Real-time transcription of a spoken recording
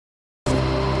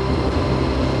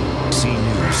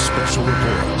special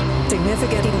report.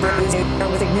 Significant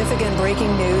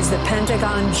breaking news, the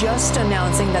Pentagon just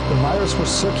announcing that the virus was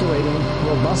circulating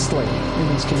robustly in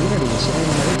these communities and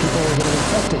many people are getting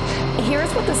infected.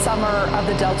 Here's what the summer of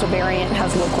the Delta variant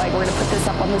has looked like. We're going to put this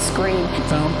up on the screen.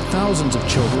 Found thousands of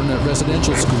children at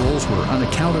residential schools were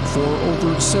unaccounted for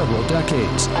over several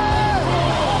decades.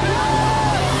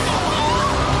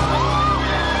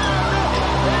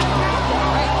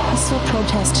 Peaceful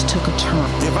protest took a turn.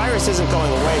 The virus isn't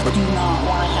going away, but do not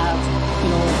want to have,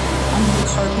 under the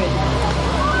carpet.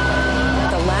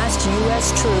 The last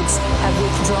U.S. troops have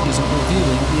withdrawn. Isn't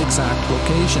revealing the exact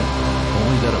location,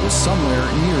 only that it was somewhere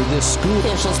near this school.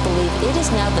 Officials believe it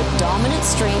is now the dominant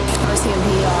strain. RCMP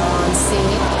are on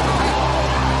scene.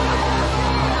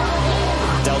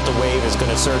 Delta wave is going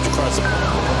to surge across the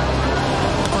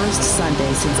First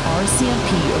Sunday since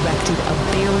RCMP erected a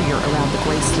barrier around the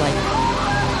Grace Lake.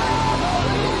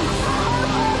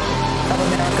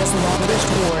 America's longest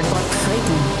ward, but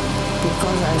frightened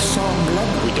because I saw blood.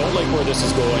 We don't like where this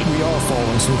is going. We are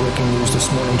following some breaking news this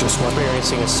morning. Just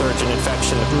experiencing a surge in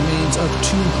infection. Remains of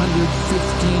 215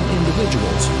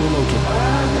 individuals were located.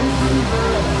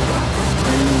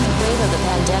 The wave of the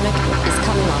pandemic is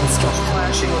coming on strong.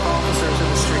 Clashing with officers in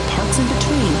the street. Parts in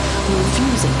between were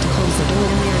refusing to close the door.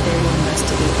 And they are there to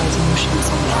investigate resolutions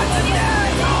on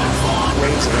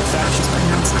waves of infections.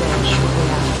 Pronounced dead shortly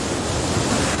after.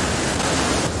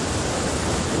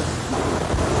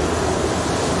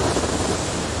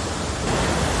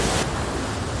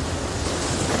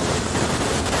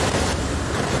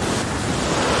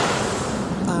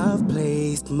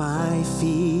 My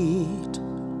feet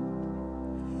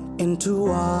into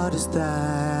waters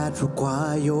that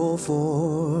require your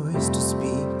voice to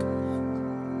speak.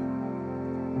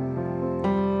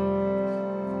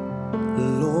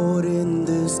 Lord, in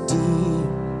this deep,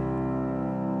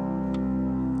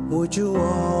 would you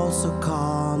also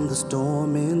calm the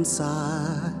storm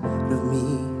inside of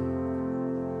me?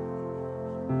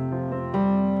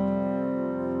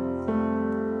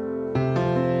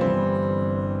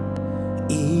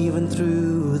 Even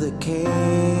through the chaos,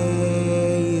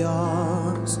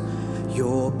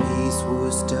 your peace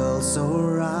will still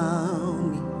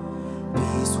surround me.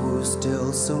 Peace will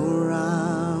still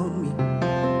surround me.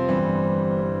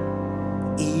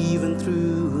 Even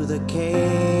through the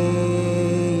chaos,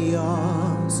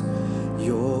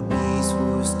 your peace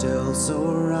will still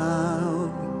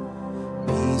surround me.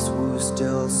 Peace will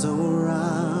still surround me.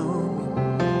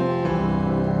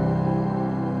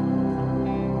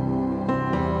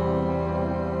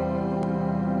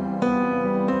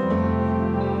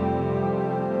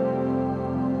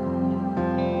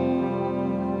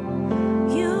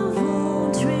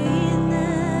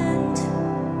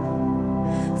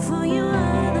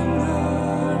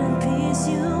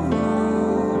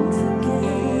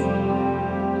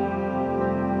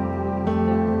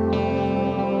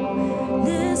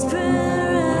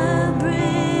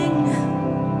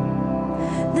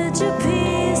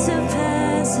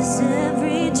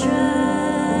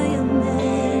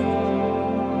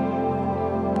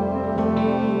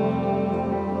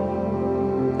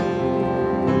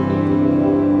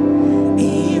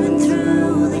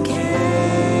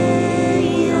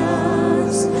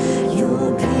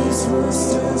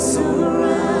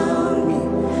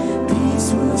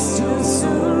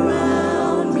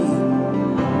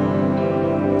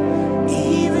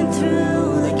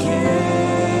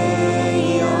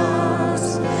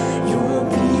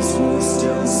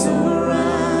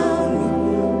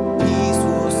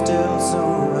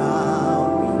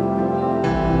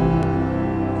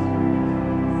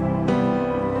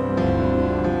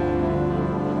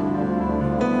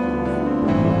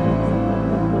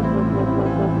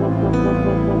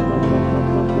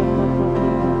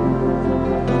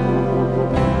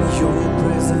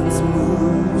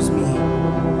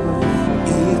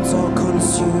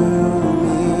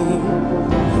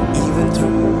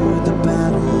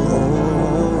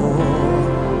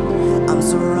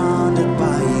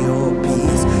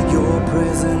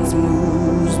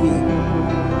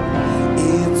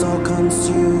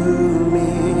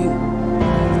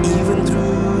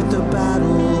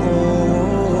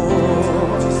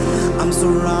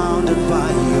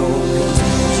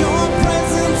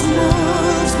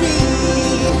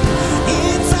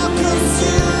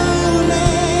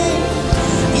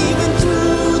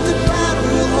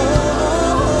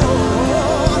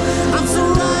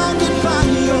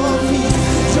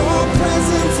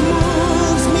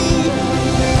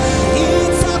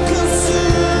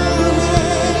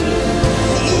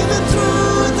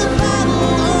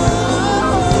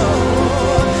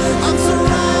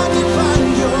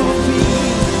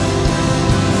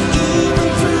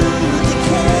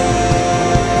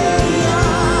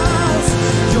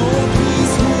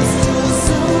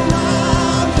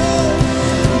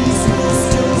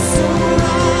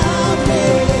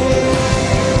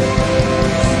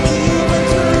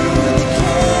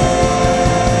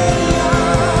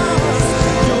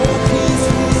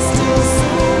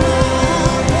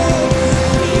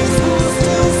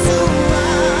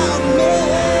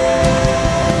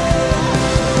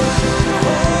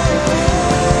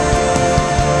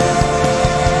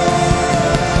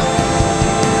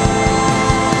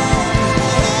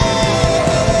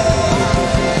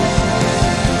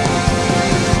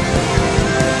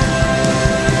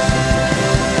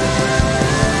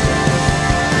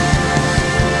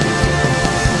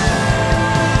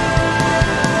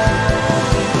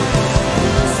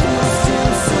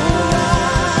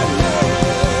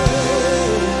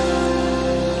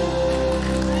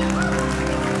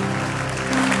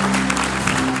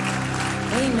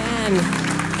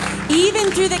 one.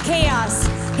 Even through the chaos,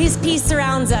 His peace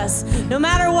surrounds us, no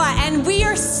matter what. And we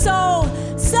are so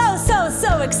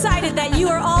excited that you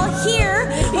are all here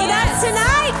with us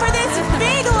tonight for this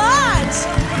big launch.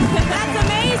 That's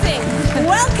amazing.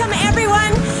 Welcome,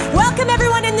 everyone. Welcome,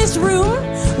 everyone in this room.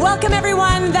 Welcome,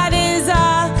 everyone that is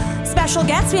special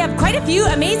guests. We have quite a few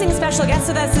amazing special guests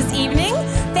with us this evening.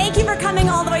 Thank you for coming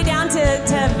all the way down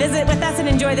to visit with us and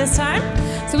enjoy this time.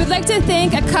 So we'd like to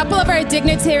thank a couple of our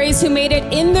dignitaries who made it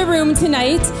in the room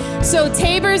tonight. So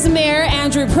Tabor's Mayor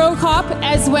Andrew Prokop,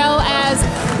 as well as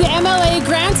the MLA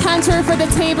Grant Hunter for the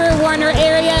Tabor-Warner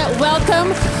area.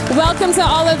 Welcome. Welcome to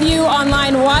all of you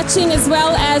online watching, as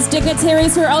well as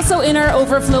dignitaries who are also in our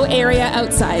overflow area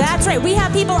outside. That's right. We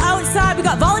have people outside. We've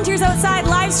got volunteers outside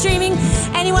live streaming.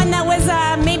 Anyone that was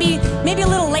maybe a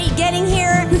little late getting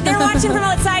here, they're watching from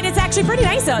outside. It's actually pretty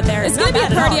nice out there. It's going to be a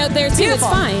party out there too. Beautiful.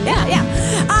 It's fine. Yeah.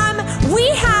 We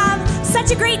have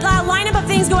such a great lineup of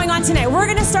things going on tonight. We're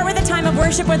going to start with a time of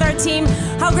worship with our team.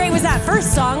 How great was that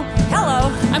first song?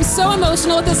 Hello. I'm so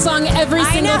emotional with this song every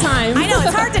single time. I know.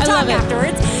 It's hard to talk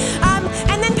afterwards.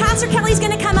 And then Pastor Kelly's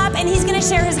going to come up and he's going to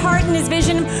share his heart and his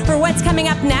vision for what's coming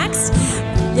up next.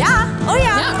 Yeah. Oh,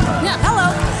 yeah. Yeah.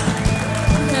 Hello.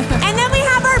 And then we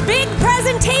have our big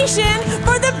presentation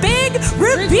for the big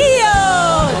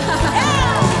reveal.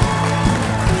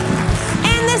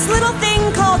 And this little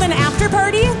thing called an after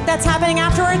party that's happening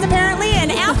afterwards, apparently.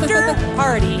 An after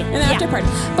party. An after party.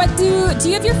 But do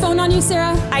you have your phone on you,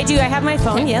 Sarah? I do. I have my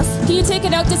phone, yes. Can you take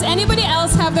it out? Does anybody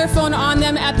else have their phone on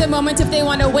them at the moment if they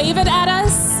want to wave it at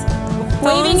us? Phones?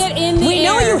 Waving it in the air. We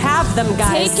know you have them,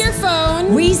 guys. Take your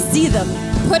phone. We see them.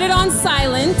 Put it on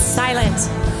silent. Silent.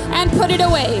 And put it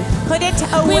away. Put it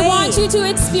away. We want you to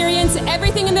experience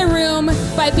everything in the room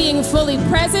by being fully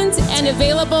present and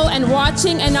available and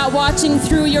watching and not watching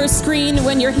through your screen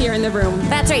when you're here in the room.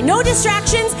 That's right. No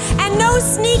distractions and no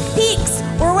sneak peeks.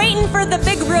 We're waiting for the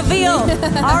big reveal.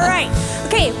 All right.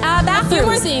 Okay,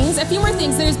 bathrooms. A few more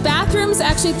things. There's bathrooms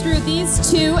actually through these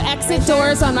two exit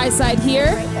doors on my side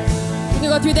here. You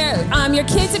can go through there. Your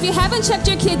kids, if you haven't checked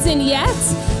your kids in yet,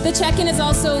 the check-in is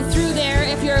also through there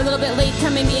if you're a little bit late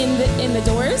coming in the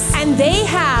doors. And they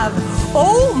have,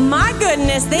 oh my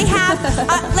goodness, they have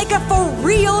like a for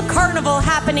real carnival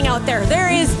happening out there. There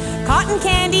is cotton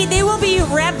candy. They will be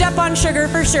revved up on sugar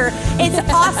for sure. It's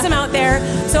awesome out there.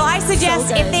 So I suggest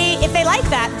so if they like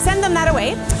that, send them that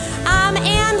away.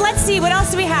 And let's see, what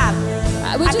else do we have?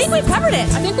 I think we've covered it.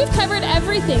 I think we've covered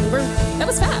everything. That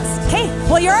was fast. Okay,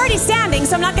 well, you're already standing,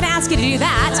 so I'm not going to ask you to do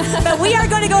that. But we are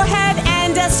going to go ahead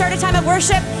and start a time of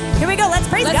worship. Here we go. Let's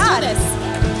praise God. Let's do this.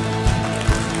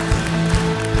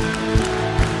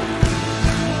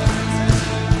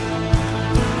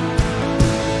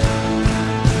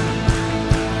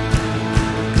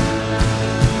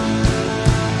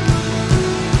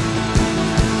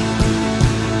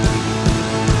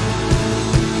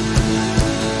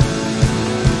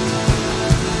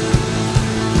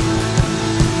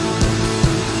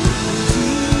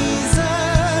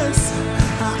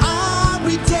 Our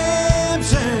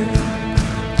redemption,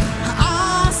 our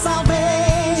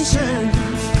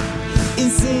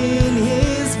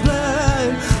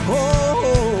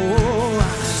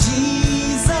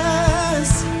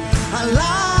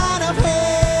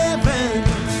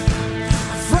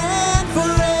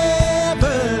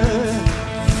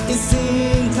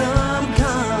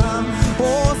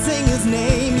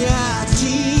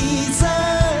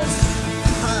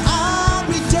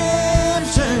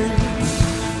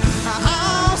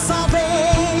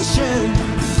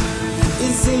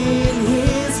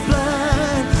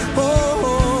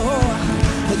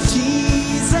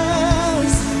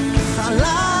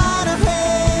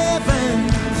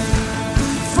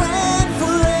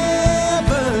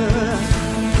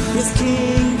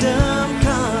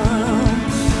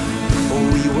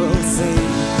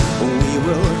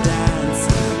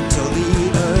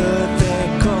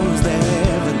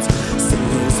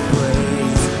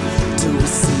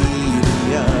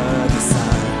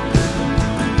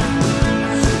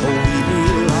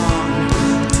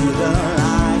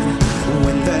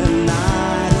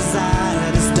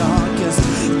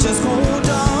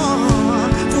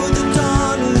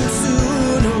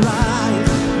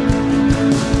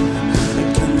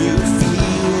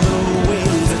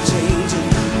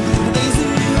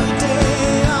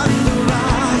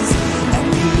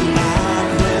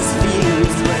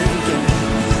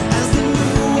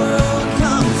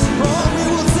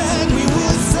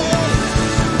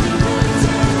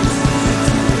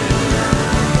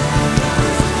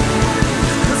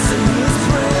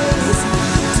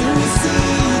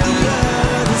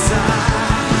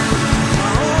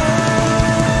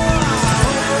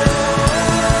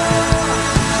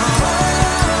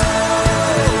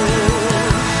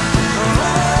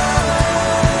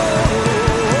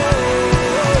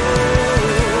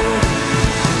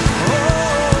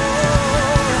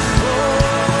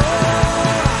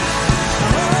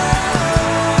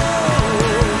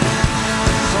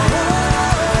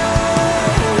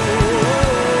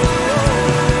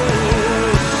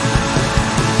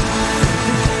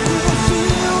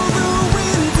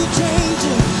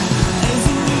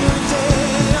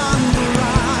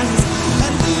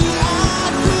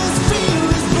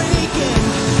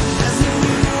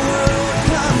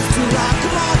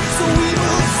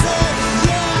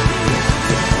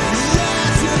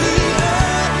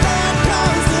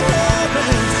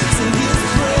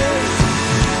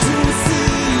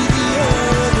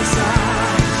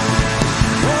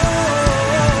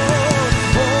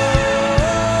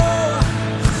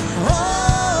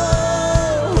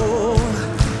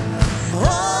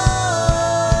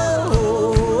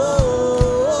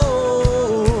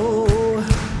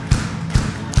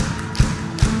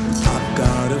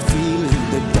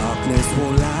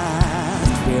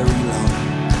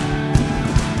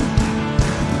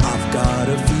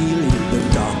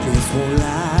won't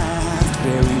last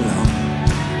very long.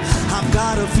 I've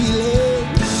got a feeling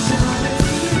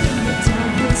the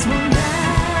darkness won't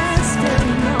last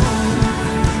very long.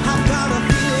 I've got a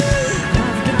feeling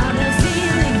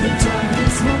the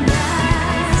darkness won't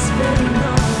last very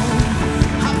long.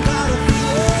 I've got a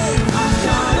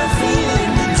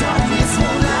feeling the darkness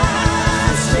won't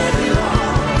last very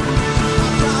long.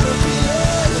 I've got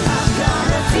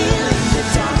a feeling the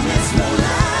darkness won't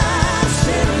last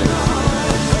very long.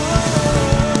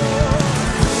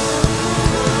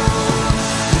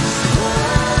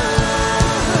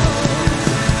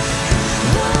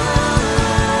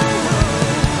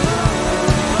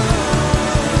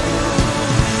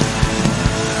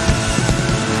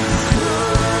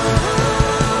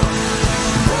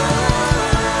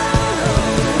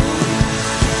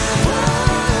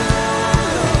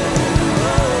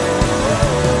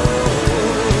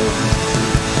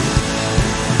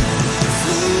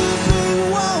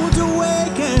 Sleeping won't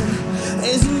awaken.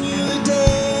 It's a new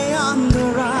day on the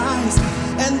rise,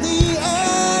 and the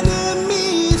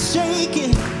enemy is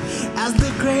shaking as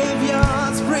the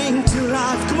graveyards spring to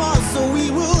life. Come on, so we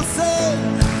will sing,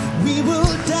 we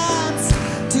will dance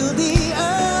till the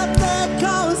earth that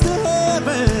calls to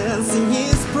heaven, sing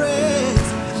His praise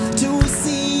till we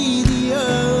see the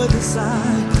other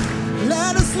side.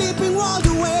 Let the sleeping world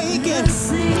awaken.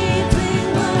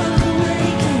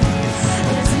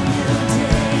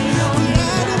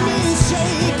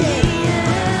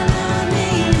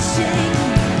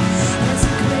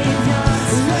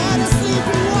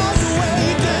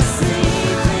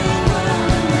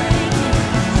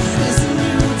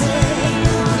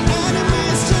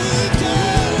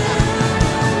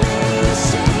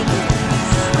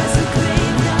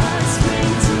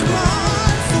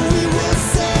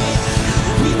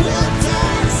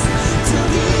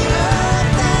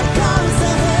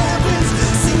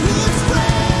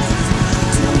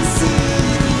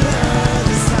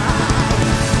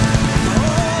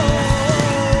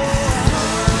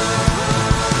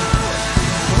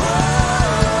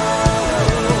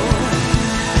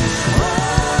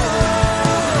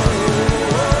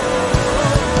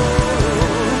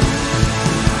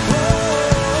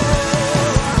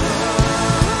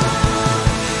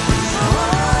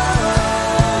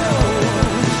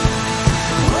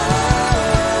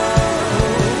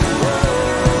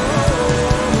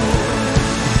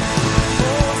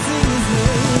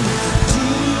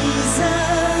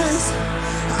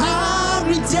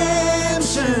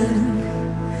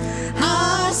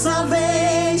 Our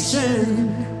salvation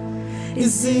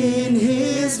is in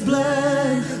His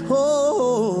blood.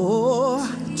 Oh,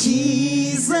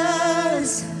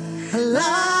 Jesus,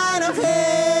 light of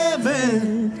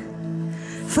heaven,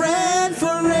 friend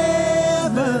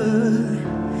forever,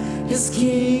 His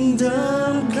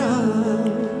kingdom come.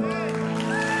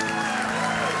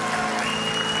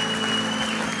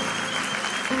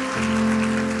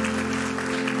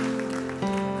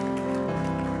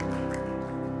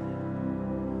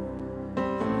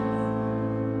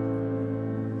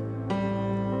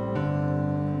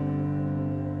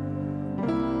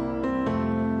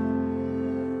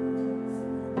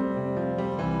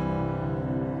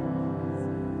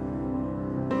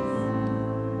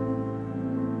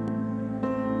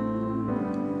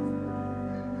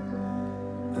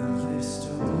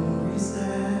 Stories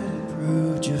that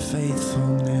proved your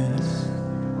faithfulness,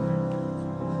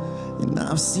 and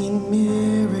I've seen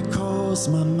miracles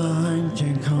my mind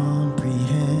can't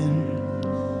comprehend.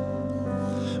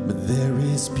 But there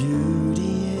is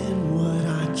beauty in what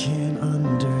I can't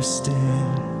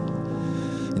understand.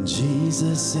 And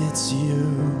Jesus, it's you.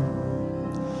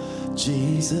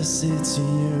 Jesus, it's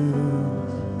you.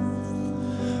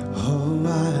 Oh,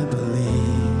 I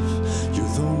believe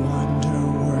you're the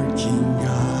wonder-working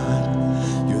God.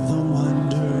 You're the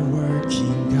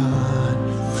wonder-working God.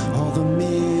 All the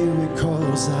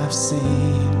miracles I've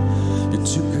seen, you're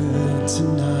too good to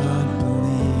not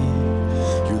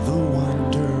believe. You're the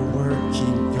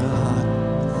wonder-working God,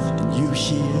 and you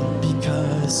heal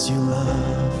because you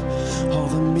love. All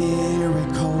the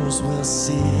miracles we'll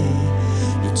see,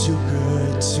 you're too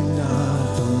good to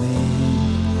not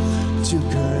believe. Too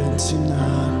good to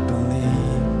not believe.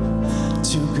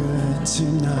 Too good to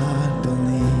not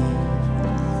believe.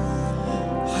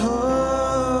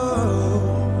 Oh,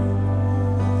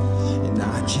 and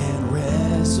I can't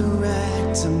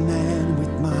resurrect a man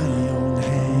with my own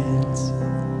hands,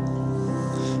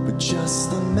 but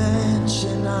just the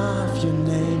mention of your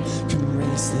name can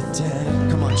raise the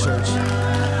dead. Come on, church.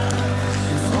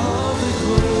 Give all the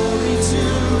glory to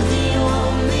the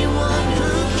only one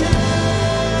who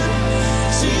can.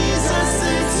 Jesus,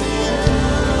 it's you.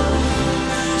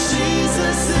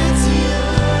 Jesus, it's you.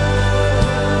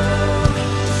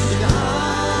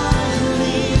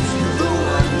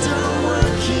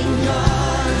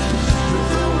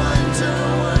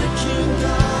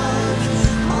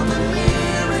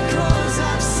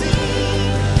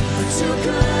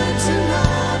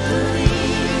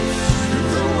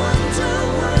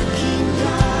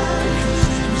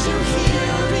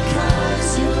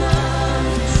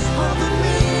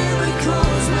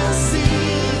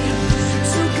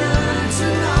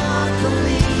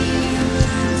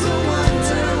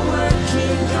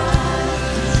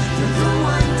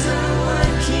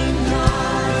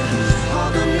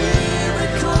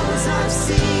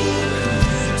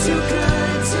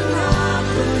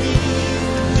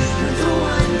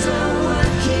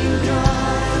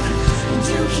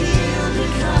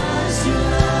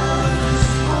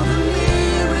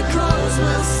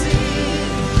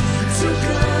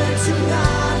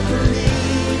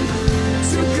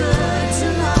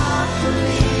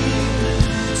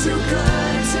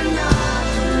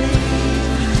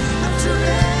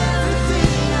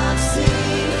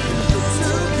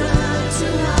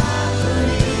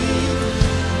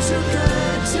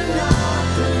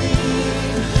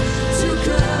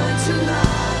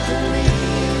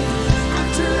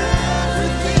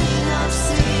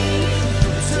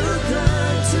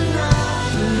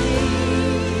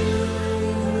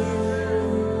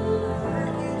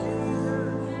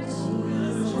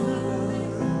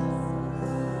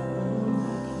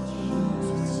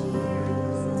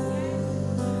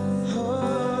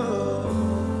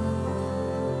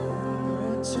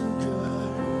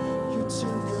 too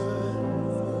good.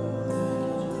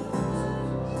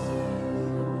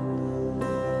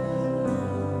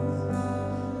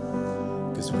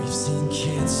 'Cause we've seen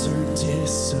cancer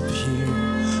disappear.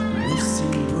 We've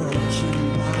seen broken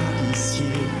bodies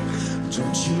heal.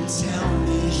 Don't you tell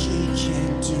me he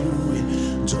can't do it.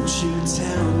 Don't you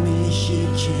tell me he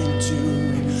can't do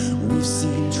it. We've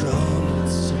seen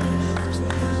troubles solved.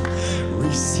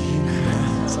 We've seen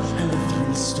health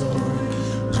restored.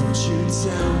 Don't you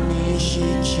tell me he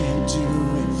can't do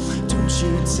it. Don't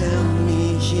you tell me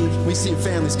he... We've seen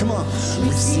families, come on.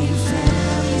 We've seen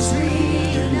families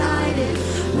reunited.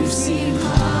 We've seen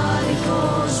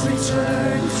prodigals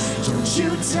return. Don't you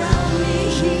tell me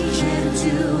he can't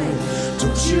do it.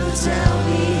 Don't you tell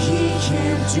me he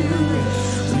can't do it.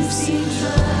 We've seen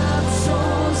trapped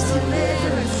souls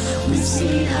delivered. We've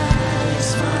seen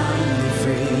addicts finally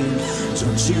free.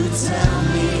 Don't you tell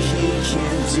me he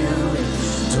can't do it.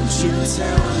 Don't you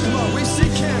tell me. Come on, we've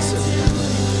seen cancer.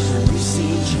 We've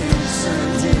seen cancer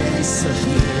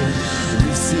disappear.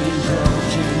 We've seen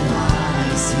broken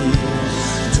bodies heal.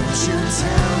 Don't you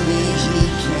tell me he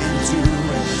can't do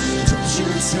it. Don't you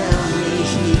tell me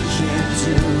he can't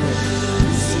do it.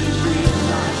 We've seen real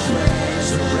life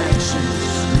resurrection.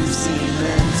 We've seen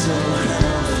mental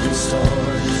health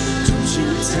restored. Don't you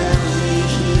tell me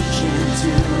he can't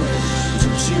do it.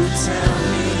 Don't you tell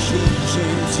me he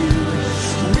can't do it.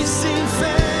 We've seen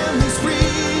families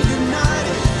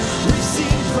reunited. We've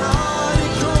seen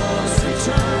prodigals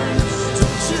return.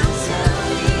 Don't you tell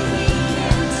me he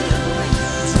can't do it.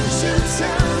 Don't you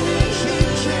tell me he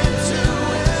can't do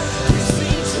it. We've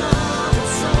seen troubled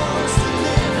souls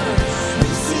delivered.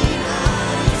 We've seen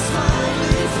addicts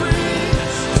finally free.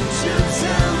 Don't you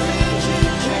tell me he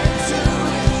can't do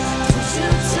it. Don't you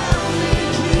tell me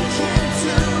he can't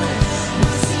do it.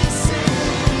 We'll see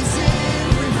cities in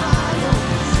revival.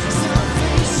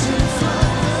 Salvation from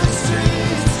the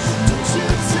streets. Don't you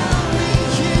tell me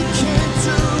he can't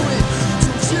do it.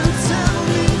 Don't you tell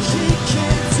me he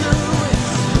can't do it.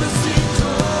 We'll see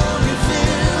glory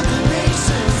fill the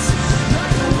nations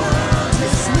like the world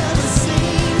has never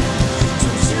seen.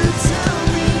 Don't you tell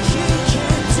me he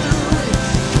can't do it.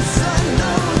 'Cause I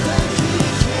know that he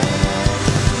can.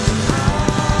 I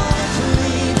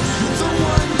believe the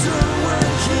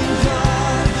wonder-working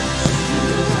God.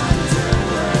 The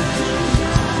wonder-working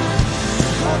God.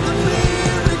 All the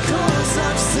miracles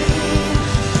I've seen,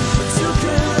 but too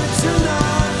good to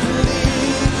not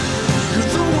believe.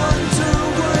 You're the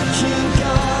wonder-working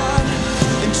God,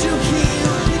 and you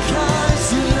heal because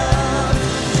you love.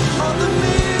 All the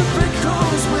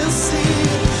miracles we'll see.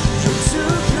 You're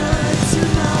too good to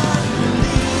not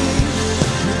believe.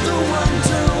 You're the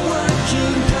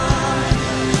wonder-working God.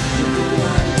 You're the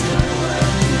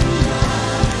wonder-working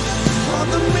God. All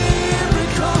the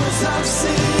miracles I've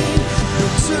seen.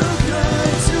 You're too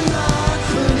good to not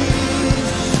believe.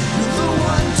 You're the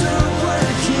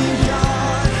wonder-working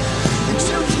God, and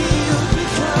you heal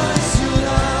because you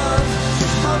love.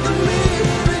 All the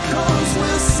miracles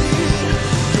we'll see.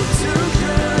 You're too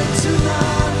good to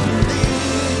not believe.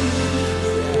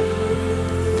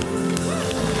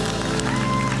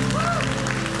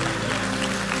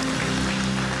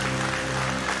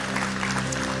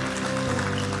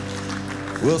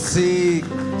 We'll see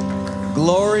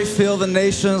glory fill the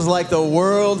nations like the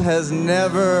world has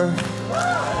never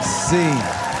seen.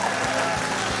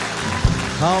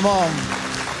 Come on.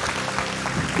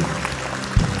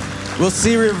 We'll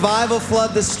see revival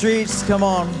flood the streets. Come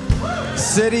on.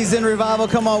 Cities in revival.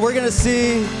 Come on. We're going to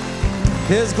see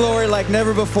His glory like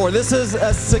never before. This is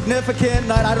a significant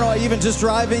night. I don't know, even just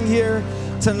driving here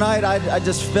tonight, I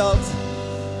just felt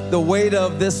the weight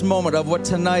of this moment, of what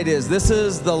tonight is. This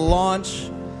is the launch,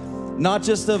 not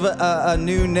just of a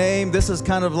new name. This is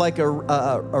kind of like a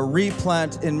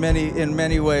replant in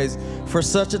many ways for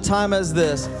such a time as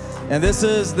this. And this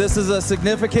is a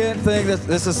significant thing. This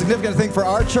is a significant thing for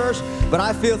our church, but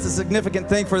I feel it's a significant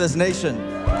thing for this nation.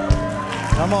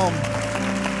 Come on.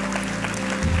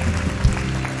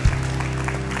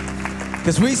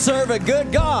 Because we serve a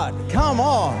good God. Come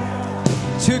on.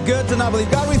 Too good to not believe.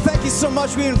 God, we thank you so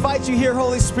much. We invite you here,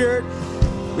 Holy Spirit.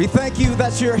 We thank you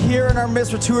that you're here in our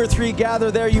midst. Where two or three gather,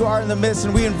 there you are in the midst.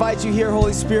 And we invite you here,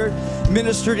 Holy Spirit.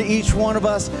 Minister to each one of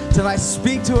us tonight.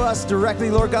 Speak to us directly,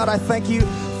 Lord God. I thank you,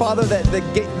 Father,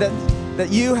 that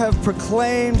you have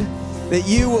proclaimed that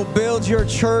you will build your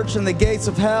church and the gates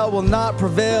of hell will not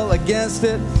prevail against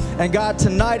it. And God,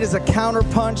 tonight is a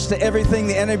counterpunch to everything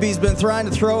the enemy's been trying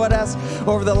to throw at us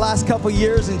over the last couple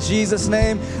years in Jesus'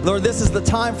 name. Lord, this is the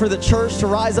time for the church to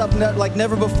rise up like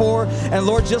never before. And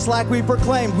Lord, just like we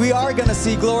proclaimed, we are going to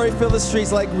see glory fill the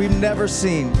streets like we've never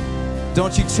seen.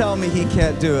 Don't you tell me he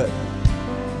can't do it.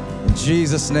 In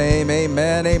Jesus' name,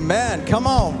 amen, amen. Come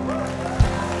on.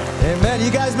 Amen.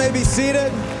 You guys may be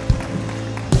seated.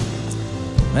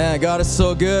 Man, God is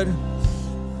so good.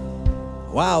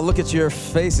 Wow, look at your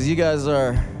faces. You guys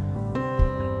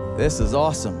this is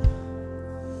awesome.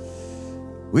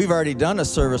 We've already done a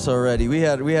service already. We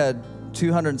had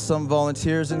 200 and some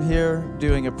volunteers in here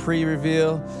doing a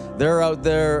pre-reveal. They're out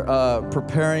there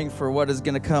preparing for what is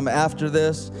going to come after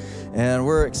this, and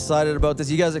we're excited about this.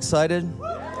 You guys excited?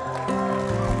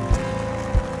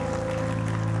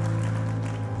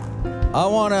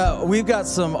 We've got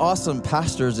some awesome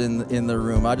pastors in the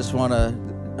room. I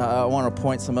want to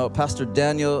point some out. Pastor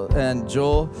Daniel and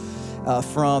Joel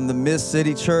from the Miss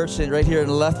City Church right here in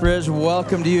Lethbridge.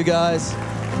 Welcome to you guys.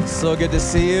 So good to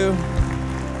see you.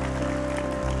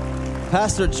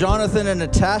 Pastor Jonathan and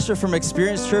Natasha from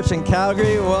Experience Church in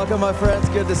Calgary. Welcome, my friends.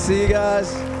 Good to see you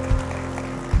guys.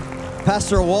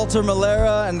 Pastor Walter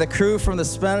Malera and the crew from the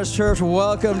Spanish Church.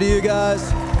 Welcome to you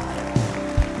guys.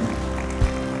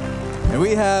 And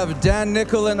we have Dan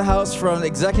Nickel in the house from the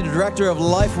Executive Director of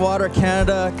Life Water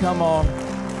Canada. Come on.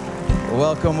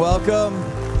 Welcome, welcome.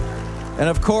 And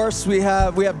of course, we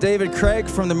have David Craig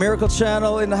from the Miracle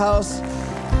Channel in the house.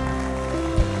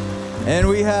 And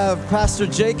we have Pastor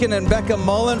Jakin and Becca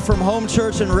Mullen from Home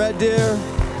Church in Red Deer.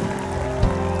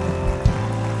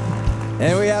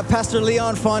 And we have Pastor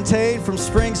Leon Fontaine from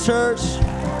Springs Church.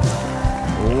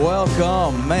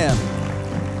 Welcome, man.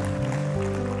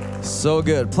 So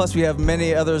good. Plus, we have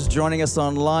many others joining us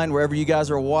online, wherever you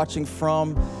guys are watching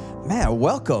from. Man,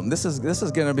 welcome. This is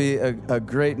going to be a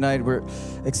great night. We're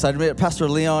excited. Pastor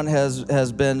Leon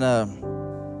has been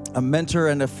a mentor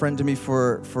and a friend to me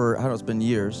for I don't know, it's been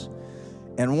years.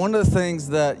 And one of the things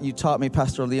that you taught me,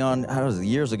 Pastor Leon, I don't know, it was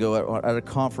years ago at a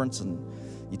conference, and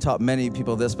you taught many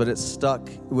people this, but it stuck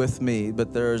with me.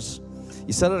 But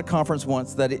you said at a conference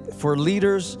once that for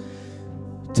leaders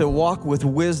to walk with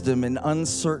wisdom in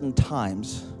uncertain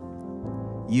times,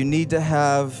 you need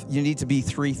to be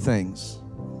three things.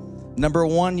 Number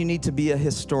one, you need to be a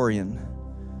historian.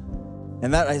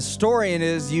 And that a historian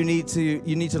is you need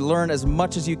to learn as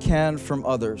much as you can from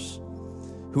others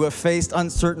who have faced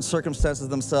uncertain circumstances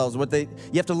themselves. You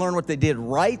have to learn what they did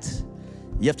right.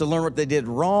 You have to learn what they did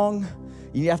wrong.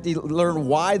 You have to learn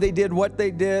why they did what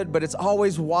they did, but it's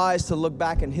always wise to look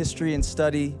back in history and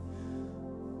study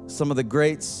some of the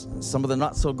greats, some of the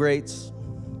not so greats,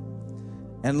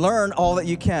 and learn all that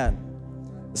you can.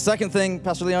 The second thing,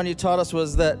 Pastor Leon, you taught us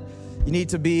was that you need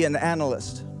to be an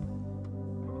analyst.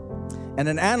 And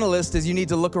an analyst is you need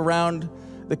to look around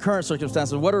the current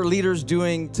circumstances. What are leaders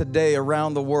doing today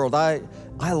around the world? I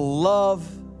love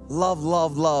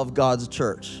God's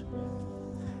church.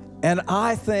 And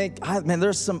I think,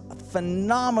 there's some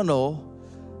phenomenal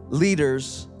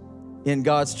leaders in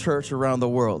God's church around the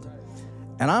world.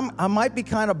 And I might be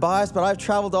kind of biased, but I've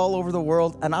traveled all over the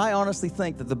world, and I honestly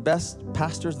think that the best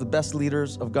pastors, the best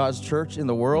leaders of God's church in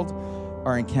the world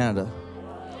are in Canada.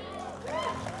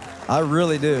 I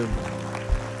really do.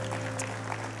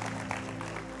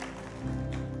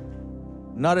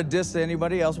 Not a diss to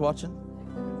anybody else watching.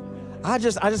 I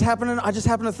just happen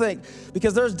to think,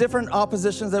 because there's different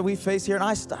oppositions that we face here, and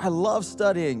I love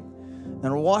studying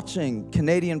and watching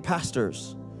Canadian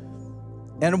pastors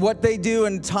and what they do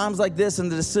in times like this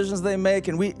and the decisions they make,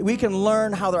 and we can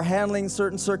learn how they're handling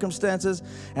certain circumstances.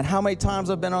 And how many times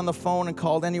I've been on the phone and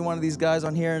called any one of these guys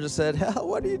on here and just said, "Hell,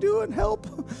 what are you doing? Help!"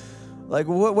 Like,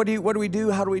 what do we do?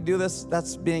 How do we do this?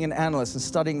 That's being an analyst and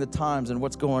studying the times and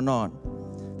what's going on.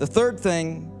 The third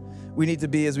thing we need to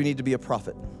be a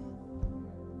prophet.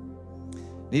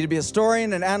 We need to be a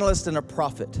historian, an analyst, and a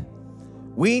prophet.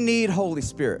 We need Holy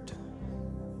Spirit.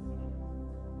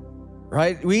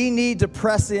 Right? We need to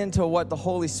press into what the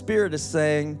Holy Spirit is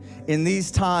saying in these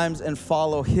times and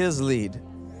follow His lead.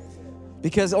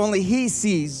 Because only He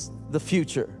sees the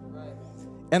future.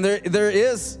 And there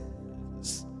is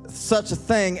such a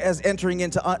thing as entering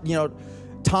into,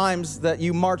 times that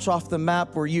you march off the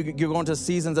map, where you're going to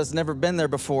seasons that's never been there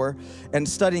before, and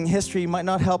studying history might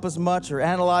not help as much, or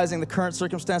analyzing the current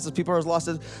circumstances people are as lost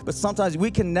as, but sometimes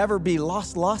we can never be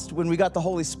lost when we got the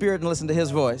Holy Spirit and listen to His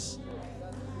voice.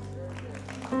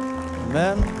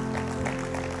 Amen.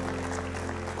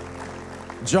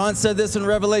 John said this in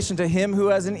Revelation, "To him who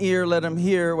has an ear, let him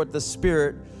hear what the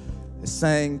Spirit is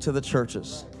saying to the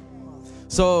churches."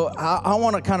 So I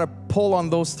want to kind of pull on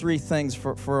those three things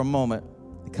for a moment.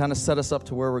 Kind of set us up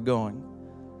to where we're going.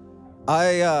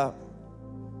 I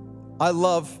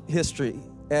love history,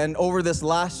 and over this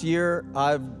last year,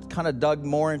 I've kind of dug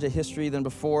more into history than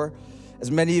before, As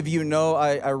many of you know,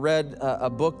 I read a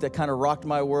book that kind of rocked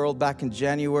my world back in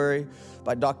January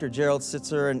by Dr. Gerald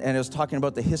Sitzer, and it was talking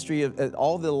about the history of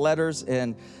all the letters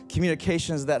and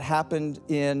communications that happened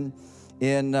in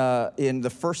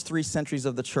the first 3 centuries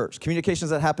of the church.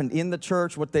 Communications that happened in the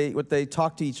church, what they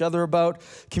talked to each other about,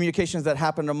 communications that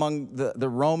happened among the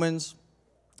Romans,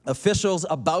 officials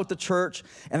about the church.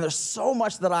 And there's so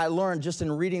much that I learned just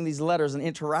in reading these letters and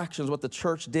interactions, what the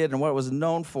church did and what it was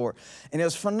known for. And it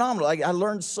was phenomenal. I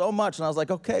learned so much, and I was like,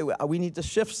 okay, we need to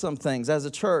shift some things as a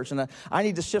church, and I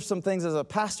need to shift some things as a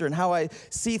pastor and how I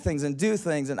see things and do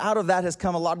things. And out of that has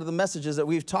come a lot of the messages that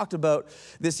we've talked about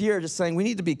this year, just saying we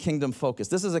need to be kingdom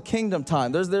focused. This is a kingdom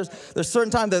time. There's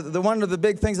certain time that one of the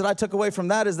big things that I took away from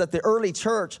that is that the early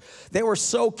church, they were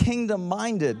so kingdom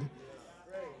minded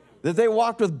that they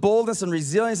walked with boldness and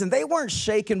resilience, and they weren't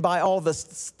shaken by all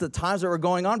the times that were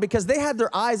going on because they had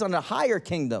their eyes on a higher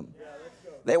kingdom.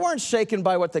 They weren't shaken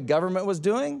by what the government was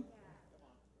doing.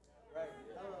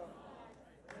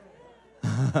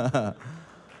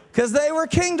 Because they were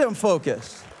kingdom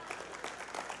focused.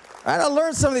 And I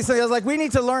learned some of these things. I was like, we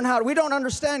need to learn we don't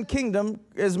understand kingdom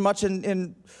as much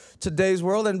in today's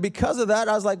world, and because of that,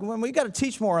 I was like, well, we got to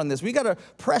teach more on this. We got to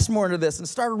press more into this, and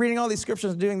started reading all these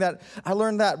scriptures and doing that. I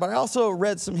learned that, but I also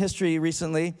read some history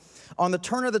recently on the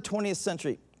turn of the 20th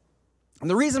century. And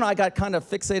the reason I got kind of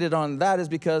fixated on that is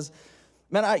because,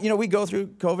 man, we go through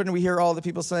COVID and we hear all the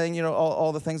people saying,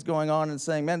 all the things going on and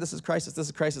saying, man, this is crisis, this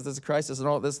is crisis, this is crisis, and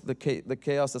all this, the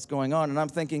chaos that's going on. And I'm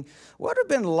thinking, what would it have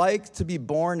been like to be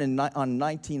born on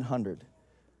 1900?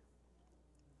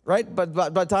 Right? But by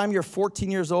the time you're 14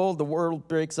 years old, the world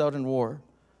breaks out in war.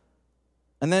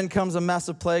 And then comes a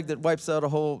massive plague that wipes out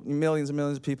millions and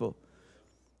millions of people.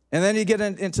 And then you get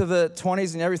into the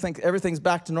 20s and everything's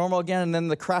back to normal again, and then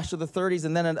the crash of the 30s,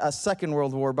 and then a second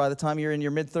world war by the time you're in your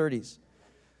mid-30s.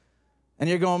 And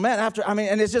you're going, man,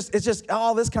 and it's just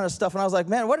all this kind of stuff. And I was like,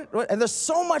 man, what? And there's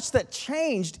so much that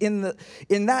changed in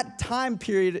that time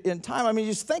period in time. I mean,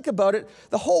 you just think about it,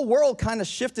 the whole world kind of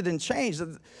shifted and changed.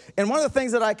 And one of the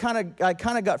things that I kind of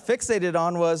got fixated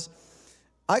on was,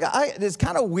 it's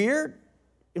kind of weird.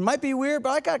 It might be weird, but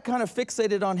I got kind of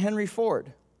fixated on Henry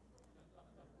Ford.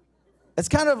 It's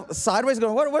kind of sideways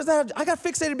going, what is that? I got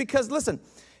fixated because, listen,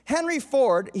 Henry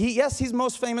Ford, he's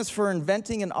most famous for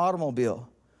inventing an automobile.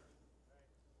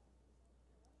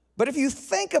 But if you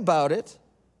think about it,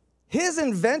 his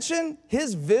invention,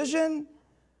 his vision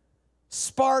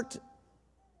sparked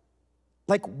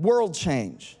like world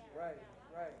change.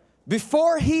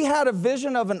 Before he had a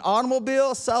vision of an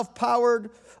automobile,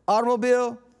 self-powered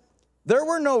automobile, there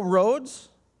were no roads.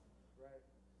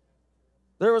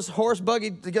 There was horse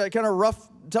buggy, kind of rough.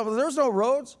 There was no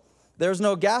roads. There was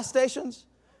no gas stations.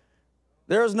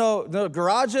 There was no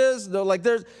garages. There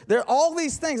are all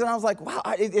these things. And I was like, wow,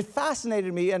 it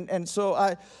fascinated me. And so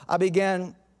I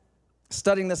began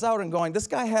studying this out and going, this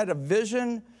guy had a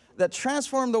vision that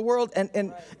transformed the world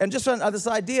and just on this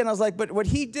idea. And I was like, but what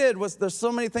he did was, there's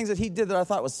so many things that he did that I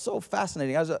thought was so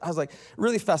fascinating. I was like,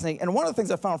 really fascinating. And one of the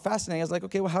things I found fascinating, I was like,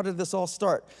 okay, well, how did this all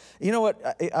start? You know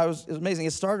what? It was amazing.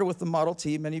 It started with the Model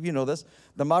T. Many of you know this.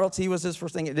 The Model T was his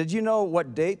first thing. Did you know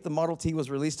what date the Model T was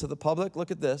released to the public? Look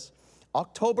at this.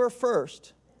 October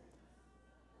 1st,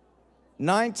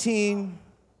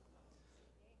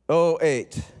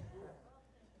 1908.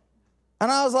 And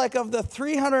I was like, of the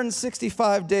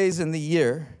 365 days in the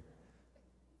year,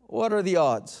 what are the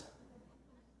odds?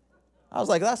 I was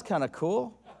like, that's kind of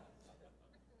cool.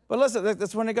 But listen,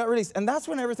 that's when it got released. And that's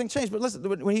when everything changed. But listen,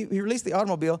 when he released the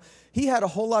automobile, he had a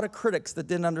whole lot of critics that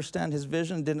didn't understand his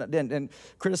vision, and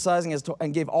criticizing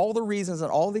and gave all the reasons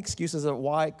and all the excuses of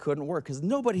why it couldn't work, because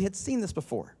nobody had seen this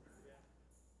before.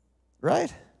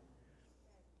 Right?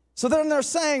 So then they're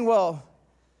saying, well,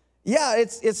 yeah,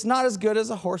 it's not as good as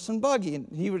a horse and buggy. And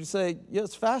he would say, yeah,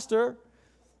 it's faster.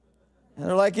 And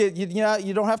they're like,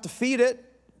 you don't have to feed it.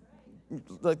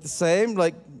 Like the same,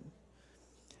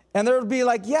 and there would be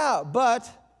like, yeah, but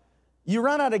you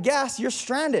run out of gas, you're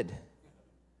stranded.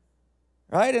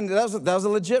 Right? And that was a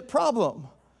legit problem.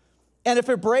 And if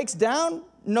it breaks down,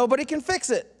 nobody can fix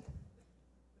it.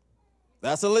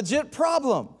 That's a legit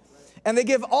problem. And they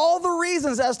give all the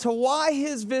reasons as to why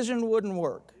his vision wouldn't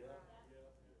work.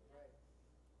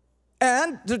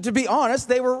 And to be honest,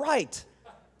 they were right.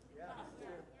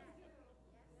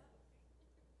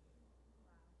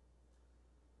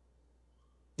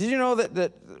 Did you know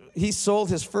that he sold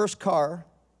his first car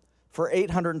for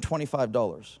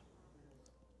 $825?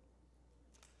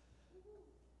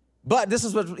 But this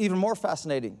is what's even more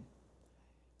fascinating.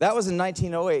 That was in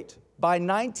 1908. By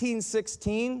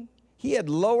 1916, he had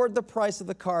lowered the price of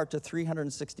the car to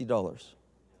 $360.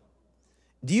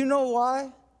 Do you know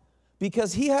why?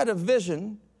 Because he had a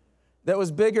vision that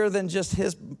was bigger than just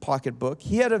his pocketbook.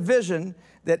 He had a vision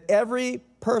that every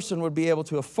person would be able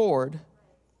to afford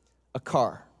a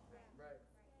car.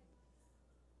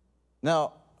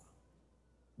 Now,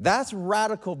 that's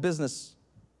radical business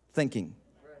thinking.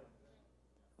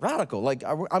 Radical, like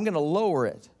I'm going to lower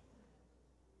it.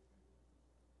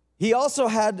 He also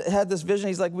had this vision.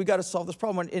 He's like, we got to solve this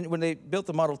problem. When they built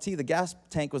the Model T, the gas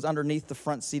tank was underneath the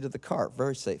front seat of the car.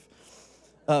 Very safe.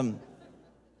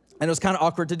 And it was kind of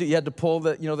awkward to do. You had to pull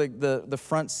the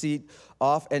front seat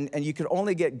off, and you could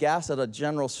only get gas at a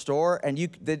general store, and they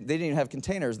didn't even have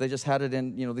containers. They just had it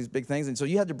in these big things, and so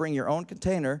you had to bring your own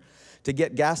container to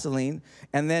get gasoline,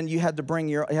 and then you had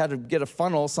to get a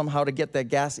funnel somehow to get that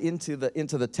gas into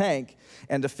the tank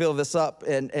and to fill this up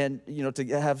and to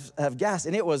have gas.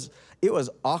 And it was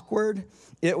awkward.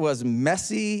 It was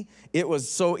messy. It was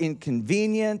so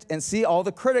inconvenient. And see, all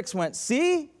the critics went,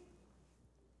 see?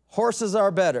 Horses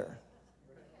are better.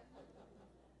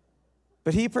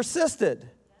 But he persisted.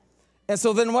 And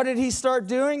so then what did he start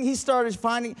doing? He started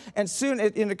finding, and soon,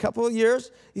 in a couple of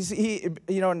years, in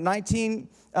 1910,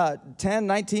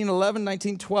 1911,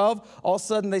 1912, all of a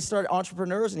sudden they started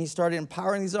entrepreneurs, and he started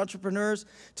empowering these entrepreneurs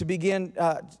to begin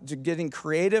to getting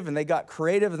creative, and they got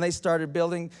creative, and they started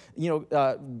building,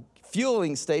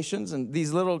 fueling stations and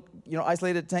these little,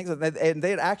 isolated tanks, and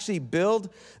they'd actually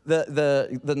build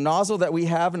the nozzle that we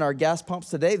have in our gas pumps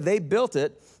today. They built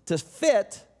it to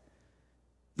fit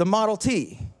the Model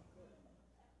T.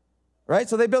 Right?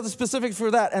 So they built it specific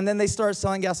for that, and then they started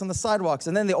selling gas on the sidewalks.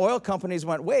 And then the oil companies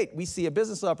went, wait, we see a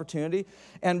business opportunity.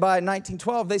 And by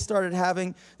 1912, they started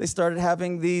having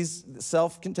these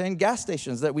self-contained gas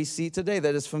stations that we see today,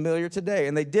 that is familiar today.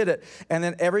 And they did it, and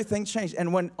then everything changed.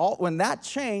 And when that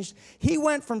changed, he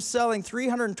went from selling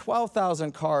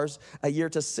 312,000 cars a year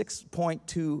to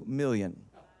 6.2 million.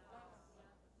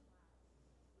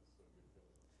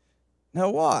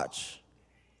 Now watch.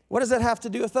 What does that have to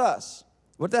do with us?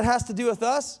 What that has to do with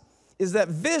us is that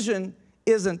vision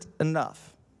isn't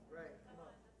enough.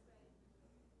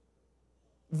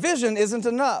 Vision isn't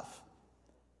enough.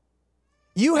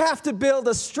 You have to build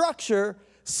a structure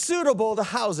suitable to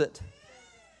house it.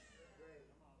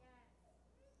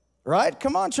 Right?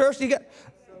 Come on, church.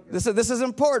 This is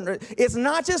important. It's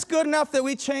not just good enough that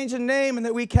we change a name and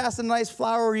that we cast a nice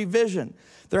flowery vision.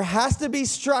 There has to be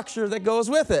structure that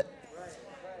goes with it.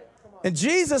 And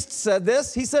Jesus said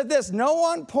this. He said this, no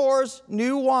one pours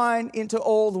new wine into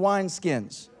old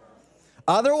wineskins.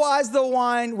 Otherwise, the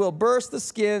wine will burst the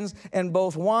skins, and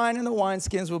both wine and the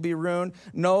wineskins will be ruined.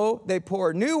 No, they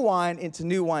pour new wine into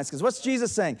new wineskins. What's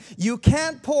Jesus saying? You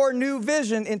can't pour new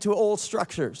vision into old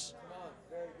structures.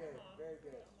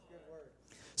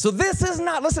 So this is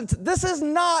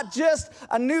not just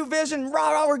a new vision.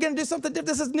 Rah, we're going to do something different.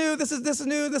 This is new, this is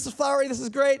new, this is flowery, this is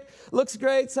great, looks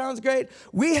great, sounds great.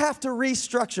 We have to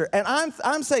restructure. And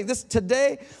I'm saying this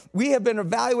today, we have been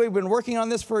evaluating, we've been working on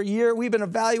this for a year. We've been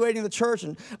evaluating the church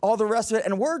and all the rest of it,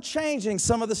 and we're changing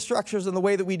some of the structures and the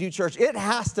way that we do church. It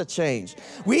has to change.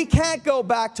 We can't go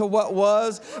back to what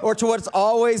was or to what's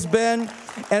always been,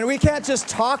 and we can't just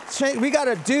talk change. We got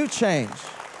to do change.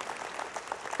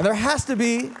 And there has to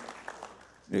be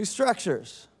new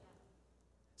structures.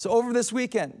 So over this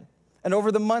weekend and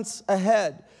over the months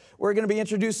ahead, we're going to be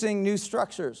introducing new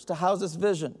structures to house this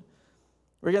vision.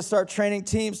 We're going to start training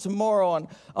teams tomorrow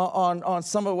on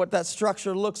some of what that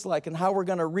structure looks like and how we're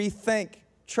going to rethink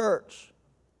church.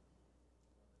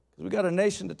 Because we got a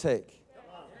nation to take.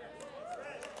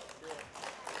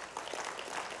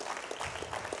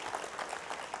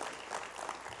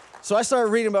 So I started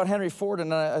reading about Henry Ford,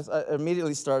 and I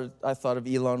immediately I thought of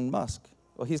Elon Musk.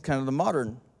 Well, he's kind of the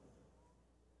modern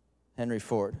Henry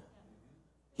Ford.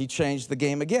 He changed the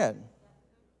game again.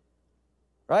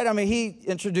 Right? I mean, he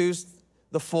introduced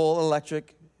the full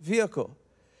electric vehicle.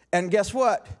 And guess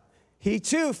what? He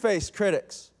too faced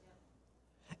critics.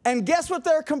 And guess what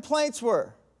their complaints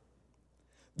were?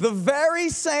 The very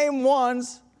same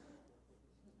ones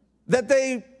that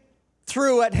they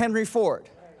threw at Henry Ford.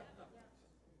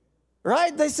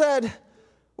 Right? They said,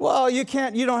 well, you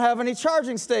don't have any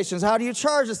charging stations. How do you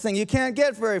charge this thing? You can't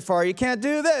get very far. You can't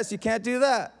do this. You can't do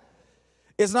that.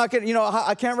 It's not going to,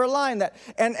 I can't rely on that.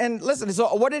 And listen,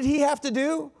 so what did he have to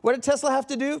do? What did Tesla have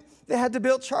to do? They had to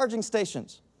build charging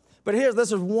stations. But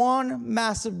this is one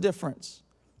massive difference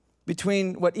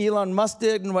between what Elon Musk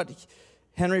did and what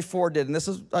Henry Ford did. And this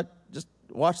is, just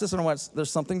watch this and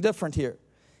there's something different here.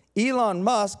 Elon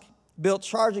Musk built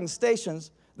charging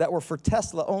stations that were for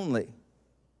Tesla only.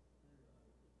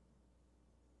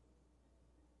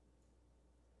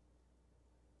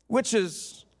 Which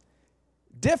is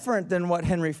different than what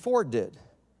Henry Ford did.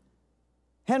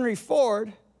 Henry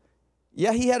Ford,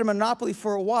 yeah, he had a monopoly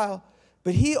for a while,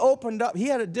 but he opened up, he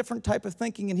had a different type of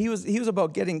thinking, and he was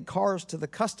about getting cars to the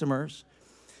customers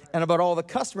and about all the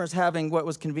customers having what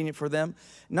was convenient for them,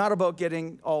 not about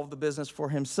getting all of the business for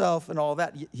himself and all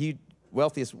that.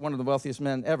 One of the wealthiest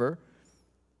men ever,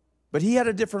 but he had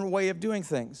a different way of doing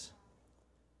things.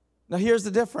 Now here's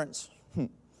the difference.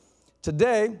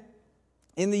 Today,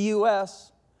 in the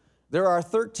U.S., there are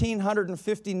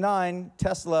 1,359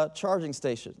 Tesla charging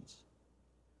stations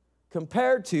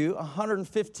compared to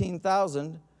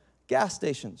 115,000 gas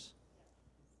stations.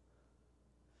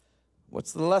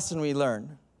 What's the lesson we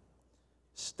learn?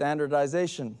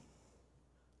 Standardization.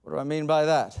 What do I mean by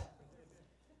that?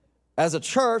 As a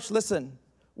church, listen,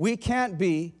 we can't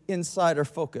be insider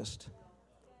focused.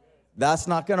 That's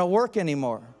not going to work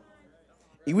anymore.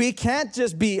 We can't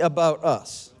just be about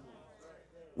us.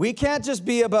 We can't just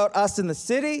be about us in the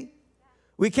city.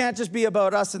 We can't just be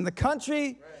about us in the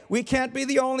country. We can't be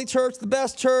the only church, the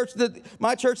best church,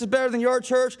 my church is better than your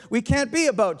church. We can't be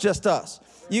about just us.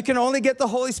 You can only get the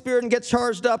Holy Spirit and get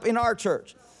charged up in our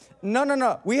church.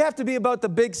 No. We have to be about the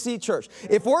Big C church.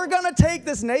 If we're going to take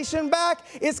this nation back,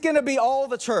 it's going to be all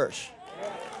the church.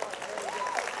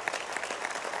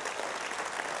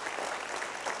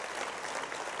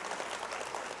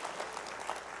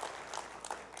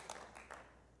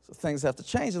 So things have to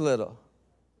change a little.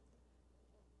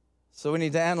 So we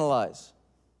need to analyze.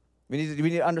 We need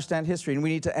to understand history, and we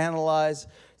need to analyze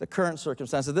the current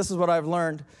circumstances. This is what I've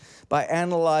learned by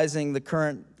analyzing the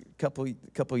current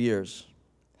couple years.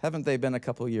 Haven't they been a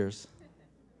couple years?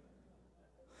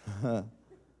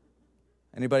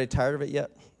 Anybody tired of it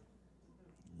yet?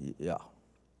 Yeah.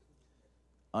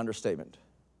 Understatement.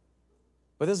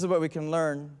 But this is what we can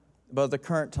learn about the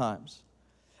current times.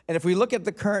 And if we look at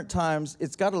the current times,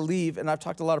 it's got to leave, and I've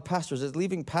talked to a lot of pastors, it's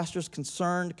leaving pastors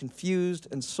concerned, confused,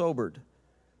 and sobered.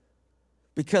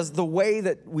 Because the way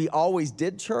that we always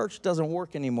did church doesn't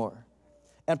work anymore.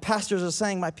 And pastors are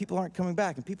saying, my people aren't coming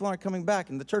back, and people aren't coming back,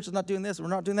 and the church is not doing this, and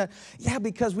we're not doing that. Yeah,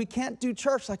 because we can't do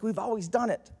church like we've always done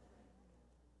it.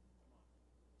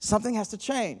 Something has to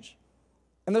change.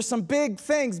 And there's some big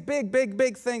things,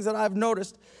 big things that I've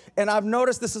noticed. And I've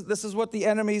noticed this is what the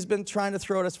enemy's been trying to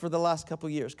throw at us for the last couple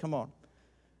of years. Come on.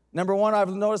 Number one,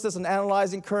 I've noticed this in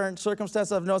analyzing current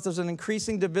circumstances. I've noticed there's an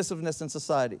increasing divisiveness in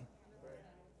society.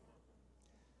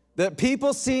 That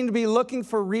people seem to be looking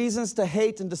for reasons to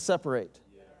hate and to separate.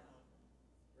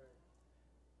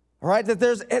 All right, that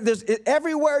there's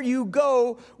everywhere you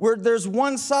go where there's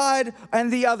one side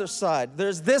and the other side.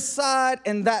 There's this side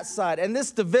and that side, and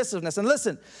this divisiveness. And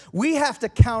listen, we have to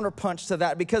counterpunch to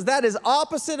that because that is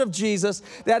opposite of Jesus.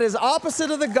 That is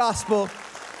opposite of the gospel.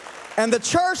 And the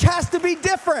church has to be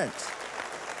different.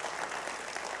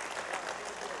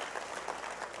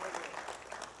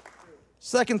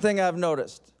 Second thing I've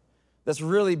noticed that's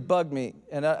really bugged me,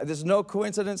 and there's no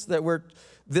coincidence that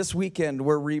this weekend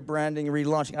we're rebranding,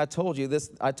 relaunching. I told you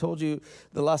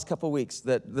the last couple of weeks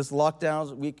that this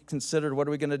lockdowns, we considered what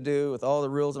are we going to do with all the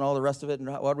rules and all the rest of it, and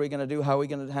what are we going to do, how are we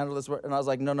going to handle this? And I was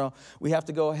like, no, we have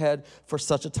to go ahead for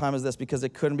such a time as this because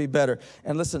it couldn't be better.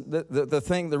 And listen,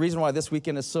 the reason why this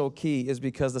weekend is so key is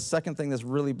because the second thing that's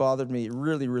really bothered me,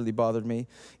 really bothered me,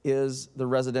 is the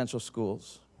residential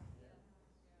schools.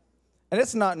 And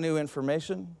it's not new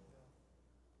information.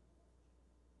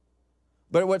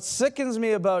 But what sickens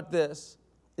me about this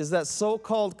is that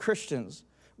so-called Christians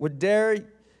would dare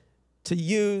to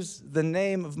use the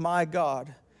name of my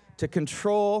God to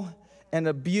control and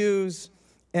abuse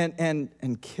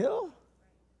and kill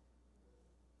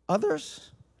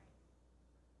others.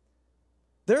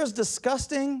 There's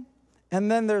disgusting, and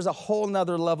then there's a whole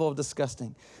nother level of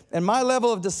disgusting. And my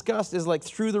level of disgust is like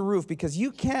through the roof because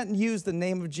you can't use the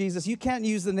name of Jesus. You can't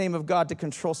use the name of God to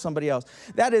control somebody else.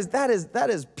 That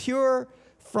is pure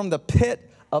from the pit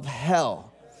of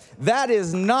hell. That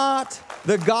is not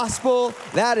the gospel.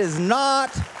 That is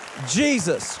not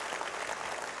Jesus.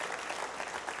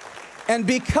 And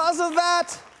because of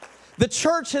that, the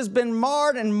church has been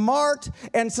marred and marked,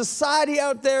 and society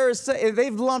out there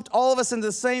they've lumped all of us into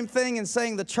the same thing and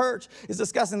saying the church is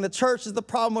disgusting. The church is the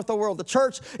problem with the world. The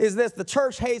church is this. The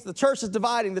church hates. The church is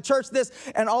dividing. The church this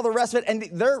and all the rest of it. And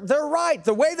they're right.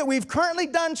 The way that we've currently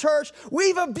done church,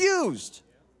 we've abused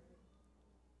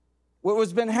what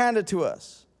was been handed to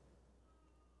us.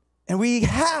 And we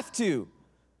have to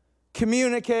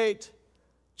communicate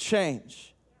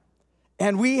change.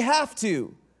 And we have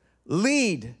to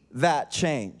lead that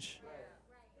change.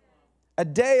 A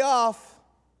day off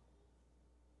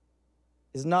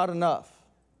is not enough.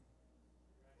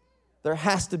 There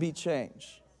has to be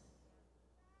change.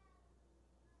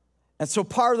 And so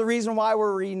part of the reason why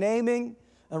we're renaming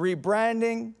and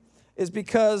rebranding is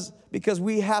because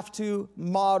we have to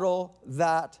model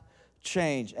that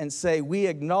change and say we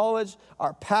acknowledge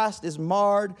our past is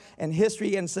marred and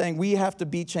history, and saying we have to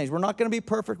be changed. We're not going to be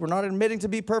perfect. We're not admitting to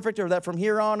be perfect, or that from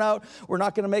here on out we're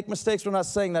not going to make mistakes. We're not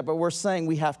saying that, but we're saying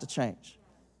we have to change.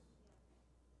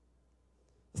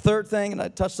 The third thing, and I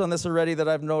touched on this already, that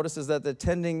I've noticed is that the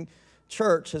attending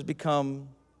church has become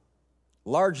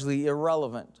largely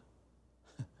irrelevant.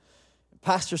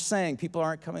 Pastor's saying people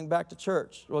aren't coming back to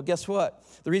church. Well, guess what?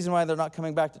 The reason why they're not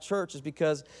coming back to church is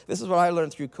because this is what I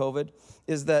learned through COVID,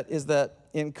 is that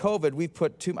in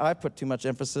COVID, I put too much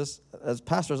emphasis, as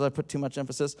pastors, I put too much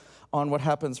emphasis on what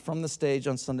happens from the stage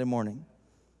on Sunday morning,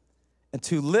 and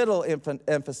too little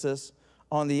emphasis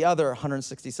on the other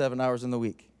 167 hours in the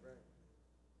week.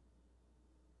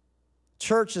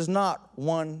 Church is not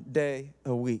one day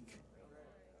a week.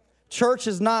 Church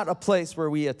is not a place where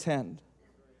we attend.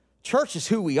 Church is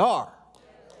who we are.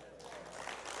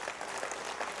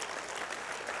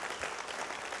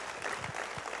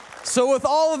 So with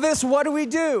all of this, what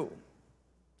do?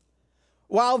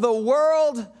 While the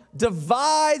world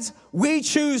divides, we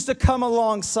choose to come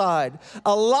alongside,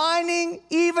 aligning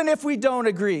even if we don't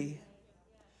agree.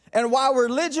 And while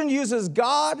religion uses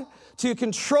God to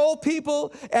control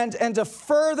people and to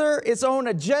further its own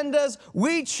agendas,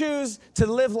 we choose to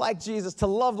live like Jesus, to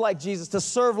love like Jesus, to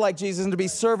serve like Jesus, and to be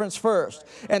servants first,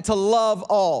 and to love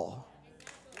all.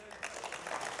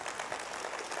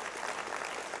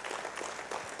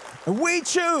 And we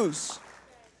choose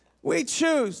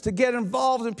to get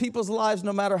involved in people's lives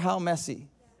no matter how messy.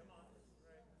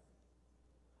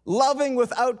 Loving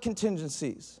without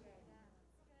contingencies.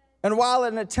 And while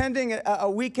in attending a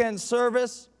weekend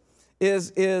service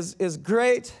is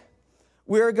great,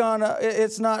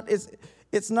 it's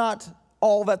not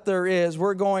all that there is.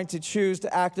 We're going to choose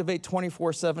to activate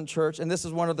 24/7 church, and this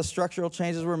is one of the structural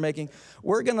changes we're making.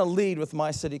 We're going to lead with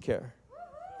My City Care.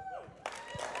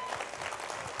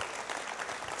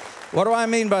 What do I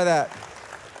mean by that?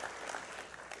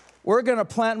 We're going to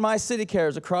plant My City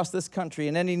Cares across this country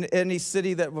in any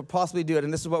city that would possibly do it.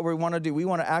 And this is what we want to do. We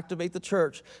want to activate the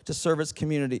church to serve its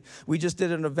community. We just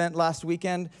did an event last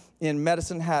weekend in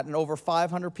Medicine Hat, and over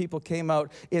 500 people came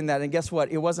out in that. And guess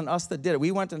what? It wasn't us that did it. We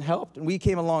went and helped, and we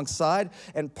came alongside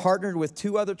and partnered with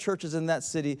 2 other churches in that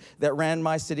city that ran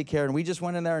My City Care. And we just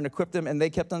went in there and equipped them, and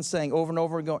they kept on saying over and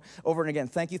over and again,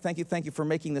 thank you for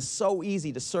making this so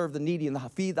easy to serve the needy and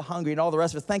feed the hungry and all the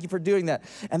rest of it. Thank you for doing that.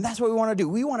 And that's what we want to do.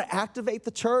 We want to activate the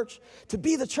church to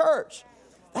be the church.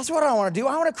 That's what I want to do.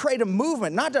 I want to create a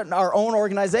movement, not our own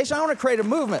organization. I want to create a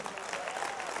movement.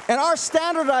 And our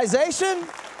standardization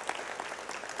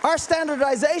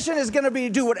is going to be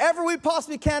do whatever we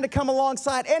possibly can to come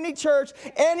alongside any church,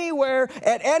 anywhere,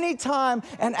 at any time,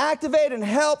 and activate and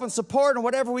help and support and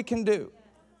whatever we can do.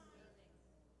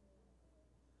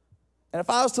 And if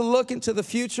I was to look into the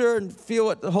future and feel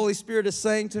what the Holy Spirit is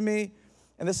saying to me,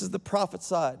 and this is the prophet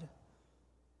side,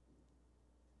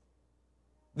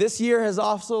 this year has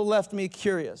also left me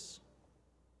curious,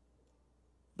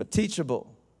 but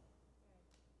teachable.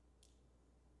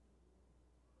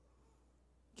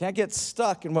 Can't get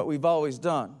stuck in what we've always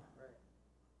done.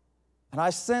 And I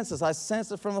sense this. I sense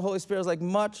it from the Holy Spirit. It's like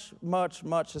much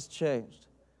has changed.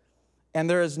 And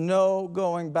there is no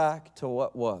going back to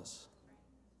what was.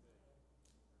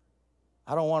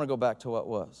 I don't want to go back to what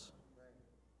was.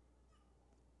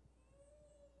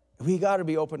 We got to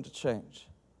be open to change.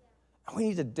 And we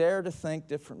need to dare to think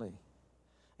differently.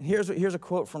 And here's a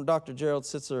quote from Dr. Gerald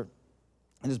Sitzer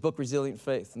in his book, Resilient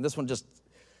Faith. And this one just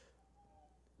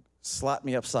slapped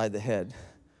me upside the head.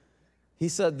 He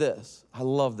said this. I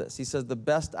love this. He says, the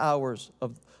best hours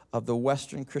of the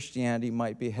Western Christianity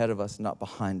might be ahead of us, not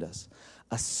behind us.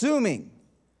 Assuming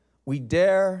we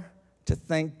dare to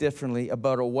think differently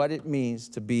about what it means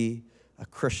to be a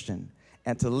Christian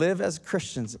and to live as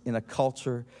Christians in a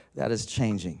culture that is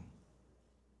changing.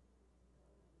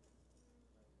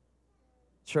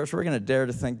 Church, we're going to dare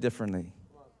to think differently.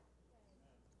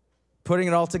 Putting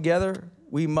it all together,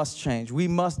 we must change. We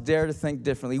must dare to think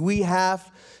differently. We have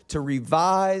to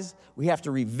revise. We have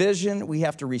to revision. We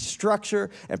have to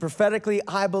restructure. And prophetically,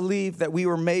 I believe that we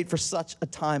were made for such a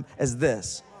time as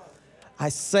this. I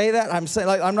say that. I'm saying,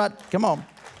 like, I'm not, come on.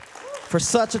 For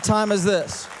such a time as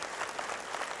this.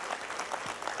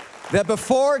 That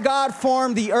before God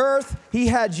formed the earth, He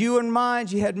had you in mind,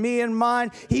 He had me in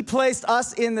mind. He placed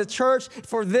us in the church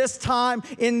for this time,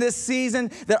 in this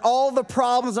season, that all the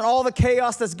problems and all the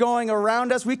chaos that's going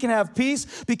around us, we can have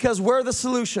peace because we're the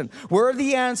solution. We're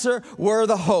the answer. We're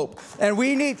the hope. And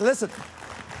we need, listen,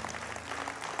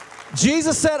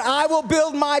 Jesus said, I will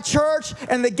build my church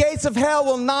and the gates of hell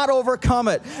will not overcome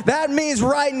it. That means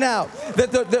right now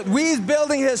that He's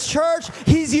building His church.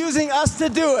 He's using us to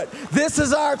do it. This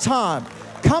is our time.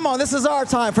 Come on, this is our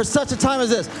time for such a time as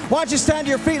this. Why don't you stand to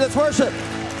your feet? Let's worship.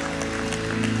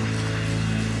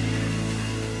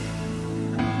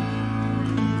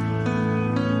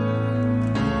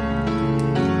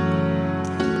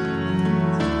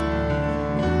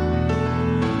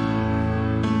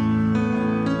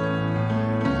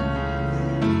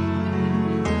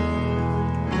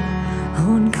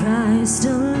 On Christ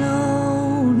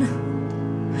alone,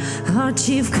 our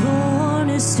chief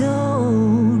cornerstone,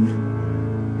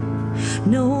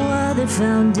 no other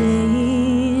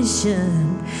foundation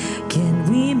can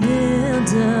we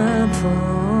build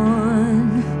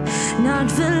upon. Not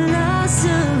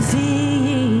philosophy,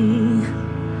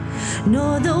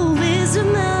 nor the wisdom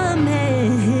of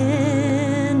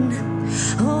man.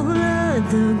 All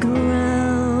of the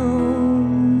ground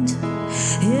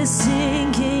is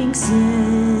sinking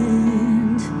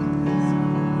sand.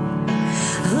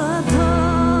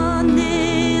 Upon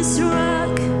this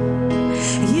rock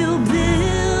you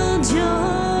build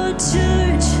your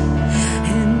church,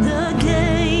 and the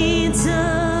gates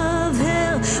of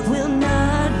hell will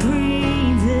not prevail.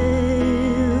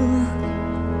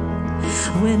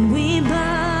 When we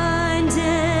bind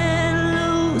and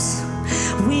loose,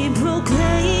 we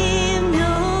proclaim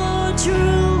your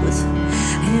truth,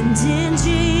 and in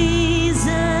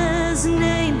Jesus'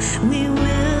 name we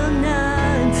will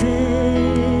not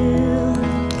fail,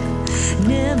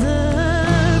 never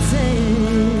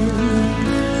fail.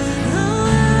 Oh,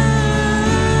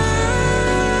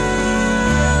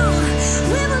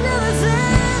 we will never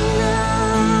fail,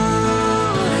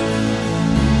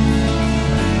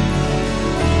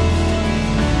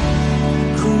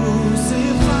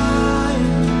 Crucified,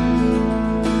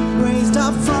 raised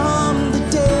up from the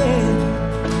dead,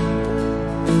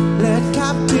 let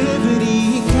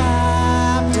captivity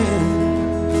captive,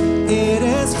 it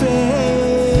is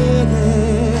finished.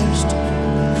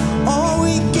 Oh,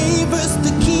 He gave us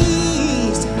the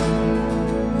keys,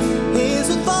 His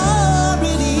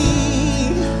authority.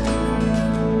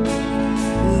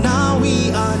 Now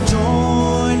we are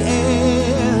joined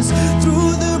heirs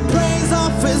through the praise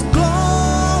of His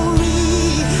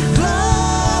glory,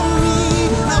 glory.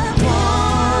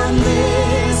 Upon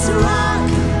this rock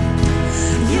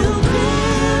you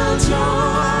build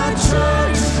your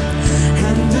church,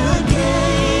 and the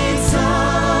gates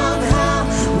of hell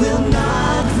will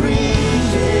not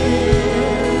prevail.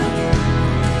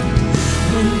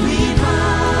 When we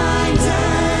bind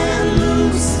and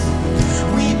loose,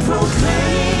 we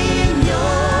proclaim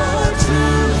your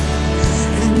truth,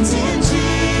 and in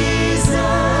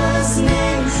Jesus'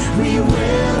 name we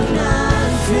will not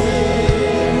fail.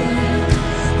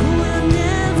 We'll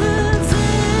never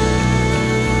fail.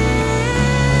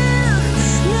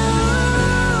 No,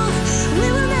 we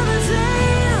will never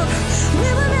fail. We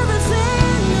will never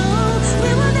fail. No,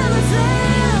 we will never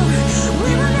fail.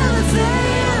 We will never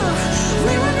fail.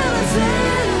 We will never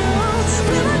fail. No,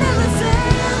 we will never fail.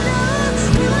 No,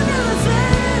 we will never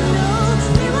fail. No,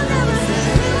 we will never fail.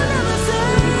 We will never fail.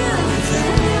 We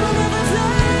will never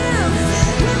fail.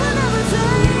 We will never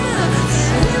fail.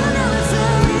 We will never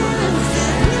fail.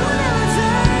 We will never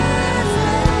fail.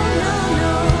 No,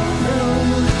 no, no.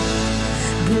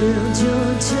 Build your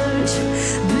church,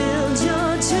 build your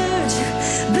church,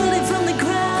 build it from the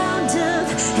ground up.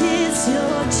 It's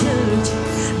your church.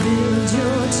 Build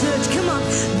your church, come on,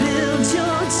 build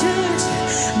your church,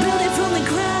 build it from the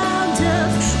ground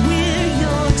up. We're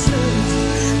your church.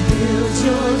 Build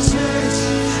your church,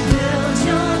 build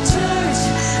your church,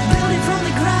 build it from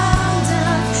the ground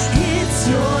up. It's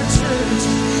your church.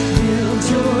 Build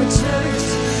your church,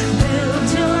 build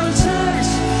your church,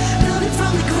 build it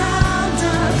from the ground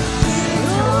up.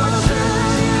 Oh,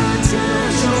 build your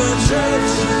church, build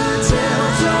your church.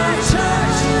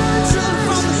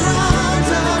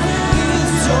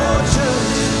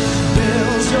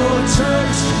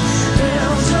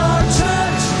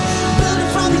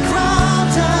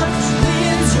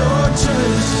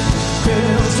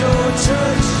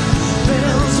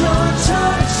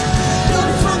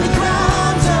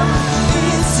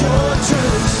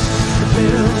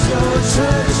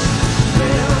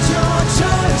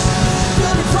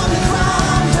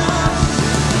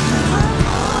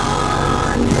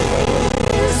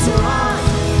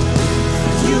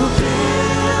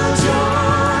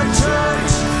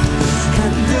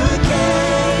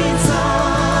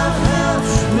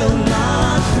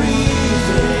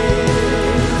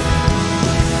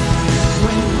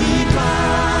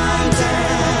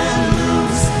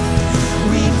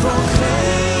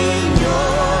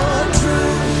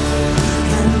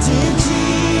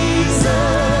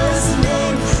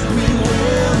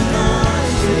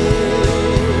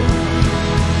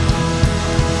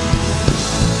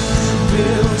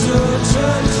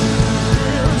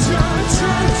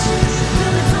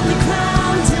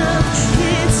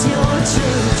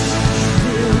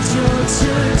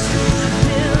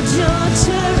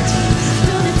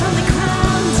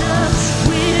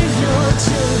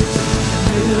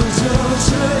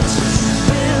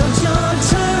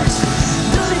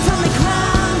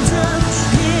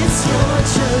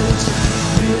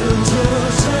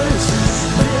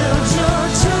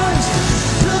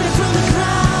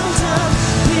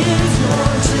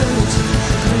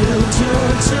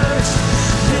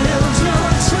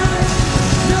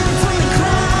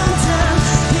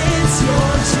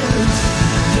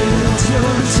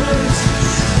 church.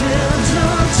 Build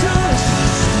your church.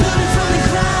 Build it from the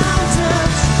ground up.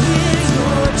 We're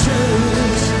your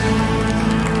church.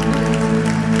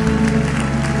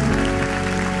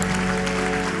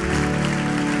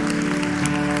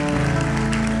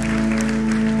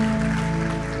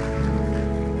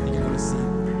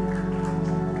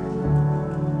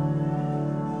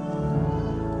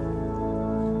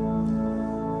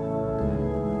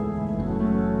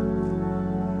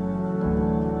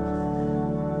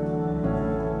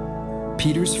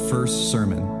 Peter's first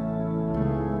sermon.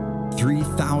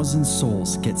 3,000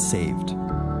 souls get saved.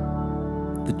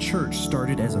 The church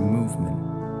started as a movement.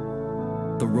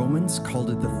 The Romans called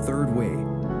it the Third Way,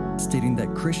 stating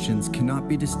that Christians cannot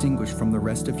be distinguished from the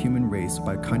rest of human race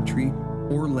by country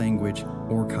or language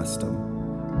or custom.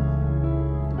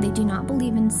 They do not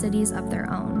believe in cities of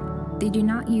their own. They do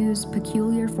not use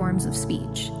peculiar forms of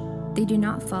speech. They do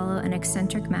not follow an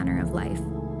eccentric manner of life.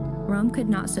 Rome could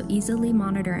not so easily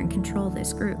monitor and control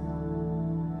this group.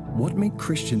 What made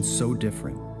Christians so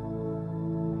different?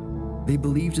 They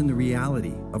believed in the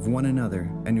reality of one another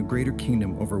and a greater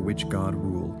kingdom over which God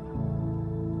ruled.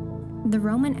 The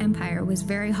Roman Empire was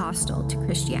very hostile to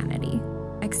Christianity.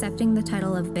 Accepting the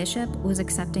title of bishop was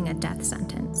accepting a death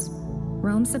sentence.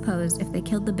 Rome supposed if they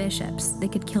killed the bishops, they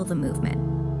could kill the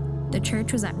movement. The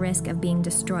church was at risk of being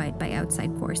destroyed by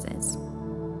outside forces.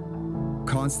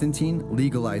 Constantine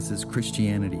legalizes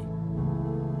Christianity.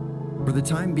 For the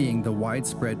time being, the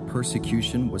widespread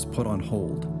persecution was put on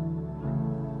hold.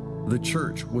 The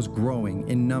church was growing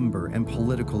in number and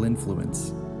political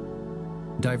influence.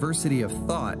 Diversity of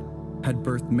thought had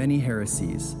birthed many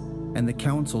heresies, and the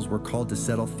councils were called to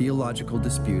settle theological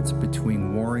disputes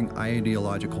between warring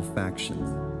ideological factions.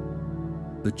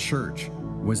 The church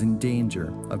was in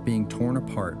danger of being torn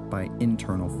apart by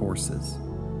internal forces.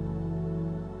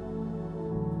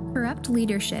 Corrupt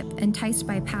leadership, enticed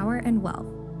by power and wealth,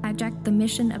 hijacked the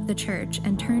mission of the church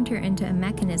and turned her into a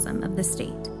mechanism of the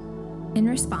state. In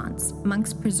response,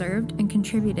 monks preserved and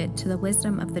contributed to the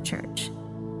wisdom of the church.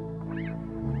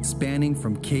 Spanning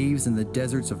from caves in the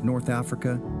deserts of North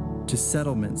Africa to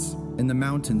settlements in the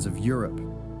mountains of Europe,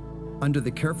 under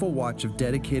the careful watch of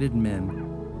dedicated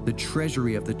men, the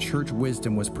treasury of the church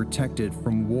wisdom was protected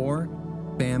from war,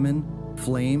 famine,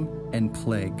 flame, and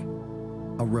plague.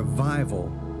 A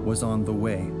revival was on the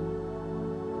way.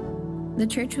 The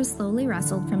church was slowly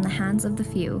wrestled from the hands of the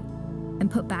few and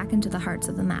put back into the hearts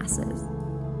of the masses.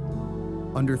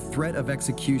 Under threat of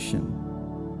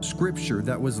execution, scripture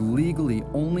that was legally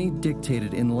only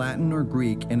dictated in Latin or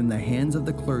Greek and in the hands of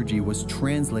the clergy was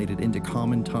translated into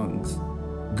common tongues.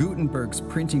 Gutenberg's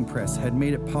printing press had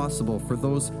made it possible for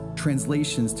those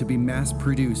translations to be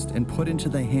mass-produced and put into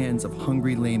the hands of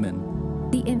hungry laymen.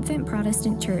 The infant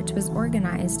Protestant church was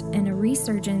organized, and a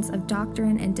resurgence of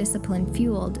doctrine and discipline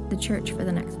fueled the church for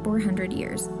the next 400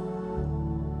 years.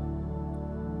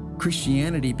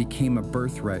 Christianity became a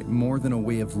birthright more than a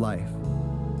way of life.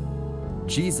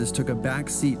 Jesus took a back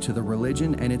seat to the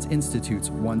religion and its institutes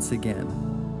once again.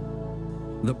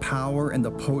 The power and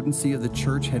the potency of the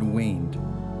church had waned.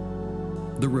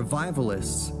 The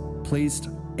revivalists placed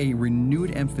a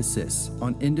renewed emphasis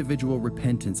on individual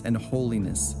repentance and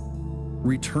holiness,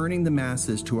 returning the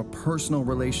masses to a personal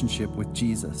relationship with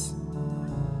Jesus.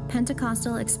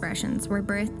 Pentecostal expressions were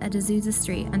birthed at Azusa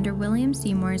Street under William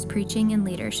Seymour's preaching and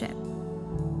leadership.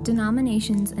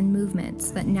 Denominations and movements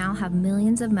that now have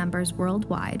millions of members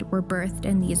worldwide were birthed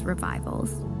in these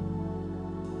revivals.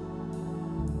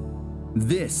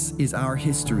 This is our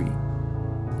history.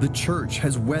 The church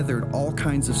has weathered all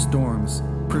kinds of storms,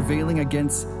 prevailing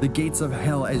against the gates of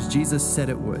hell as Jesus said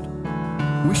it would.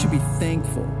 We should be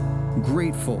thankful,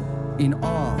 grateful, in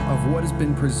awe of what has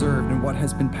been preserved and what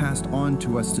has been passed on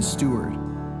to us to steward.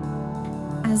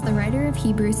 As the writer of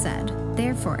Hebrews said,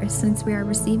 "Therefore, since we are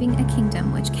receiving a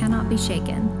kingdom which cannot be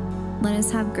shaken, let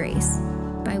us have grace,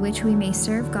 by which we may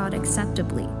serve God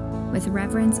acceptably, with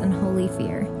reverence and holy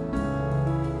fear."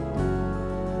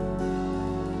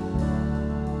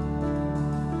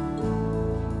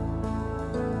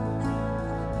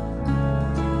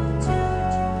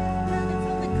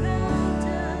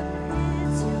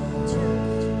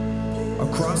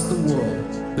 Across the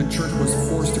world, the church was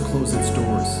forced to close its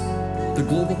doors. The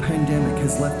global pandemic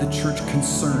has left the church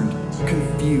concerned,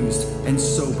 confused, and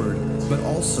sobered, but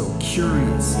also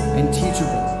curious and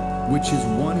teachable, which is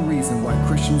one reason why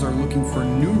Christians are looking for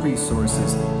new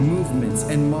resources, movements,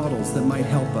 and models that might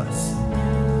help us.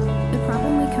 The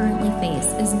problem we currently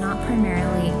face is not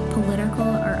primarily political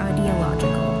or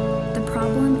ideological. The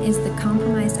problem is the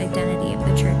compromised identity of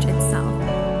the church itself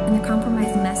and the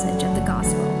compromised message of the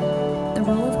gospel. The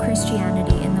role of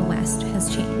Christianity in the West has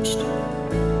changed.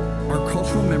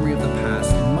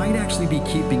 actually be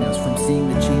keeping us from seeing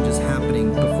the changes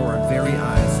happening before our very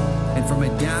eyes and from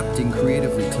adapting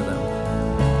creatively to them.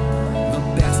 The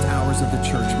best hours of the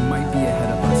church might be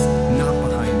ahead of us, not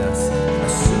behind us,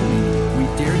 assuming we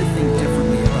dare to think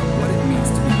differently about what it means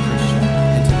to be Christian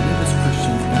and to live as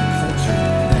Christians in a culture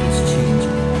that is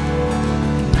changing.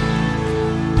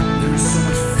 There is so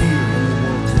much fear in the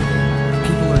world today.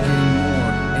 People are getting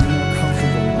more and more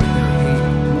comfortable with their hate,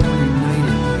 more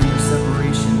united in their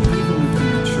separation, even within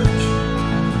the church.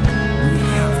 We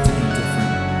have to be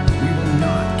different. We will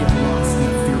not get lost in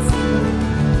a fearful world.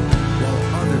 While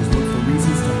others look for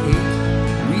reasons to hate,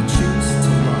 we choose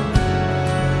to love.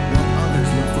 While others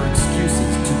look for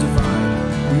excuses to divide,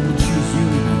 we will choose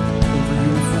unity over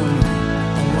uniformity,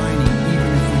 aligning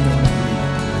even if we don't agree.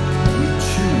 We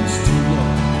choose to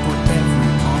look for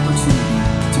every opportunity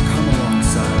to come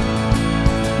alongside.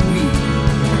 We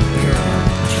are Parallel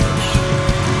Church.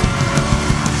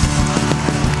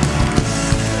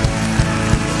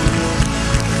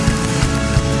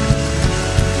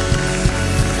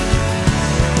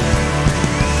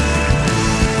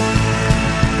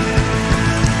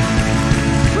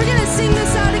 We're gonna sing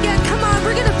this out again. Come on,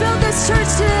 we're gonna build this church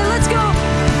today. Let's go.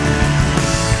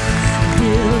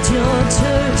 Build your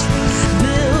church,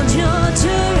 build your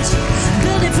church,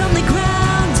 build it from the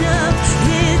ground up.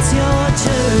 It's your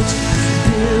church.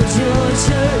 Build your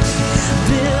church,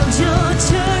 build your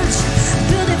church,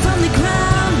 build it from the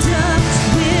ground up.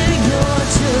 We're your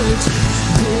church.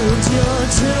 Build your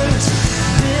church,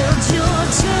 build your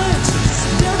church,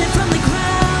 build it from the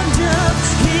ground up.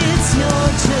 It's your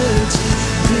church.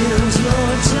 Build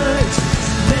your church,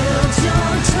 build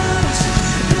your church,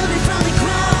 build it from the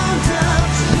ground up.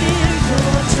 We're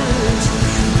your church.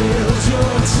 Build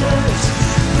your church,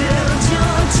 build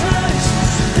your church,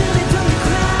 build it from the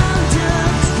ground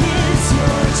up. It's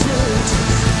your church.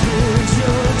 Build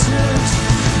your church,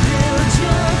 build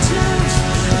your church,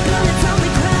 build it from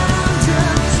the ground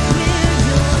up. We're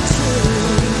your church.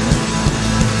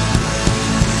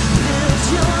 Build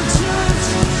your church,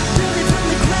 build it from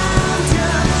the ground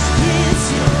up. It's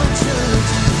your church.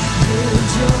 Build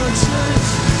your church,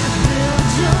 build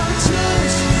your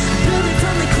church, build it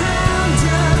from the ground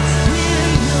up.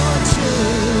 We're your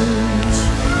church.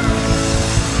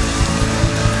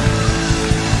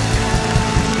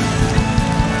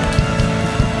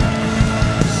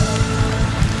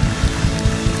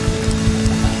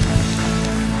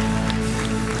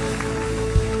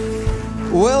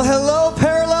 Well, hello,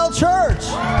 Parallel Church.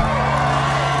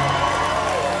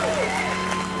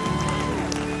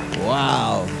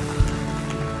 Wow.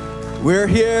 We're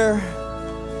here.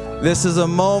 This is a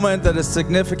moment that is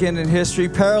significant in history.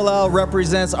 Parallel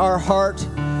represents our heart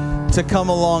to come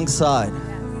alongside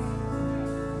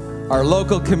our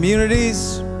local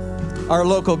communities, our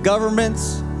local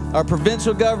governments, our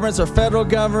provincial governments, our federal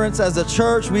governments. As a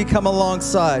church, we come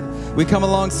alongside. We come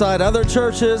alongside other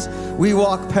churches. We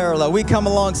walk parallel. We come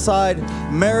alongside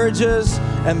marriages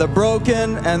and the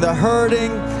broken and the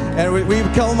hurting. And we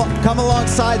come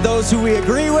alongside those who we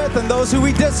agree with and those who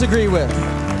we disagree with.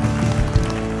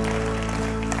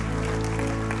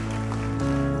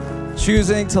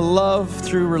 Choosing to love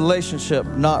through relationship,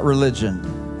 not religion.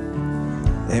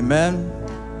 Amen.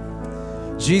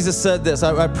 Jesus said this.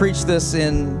 I preached this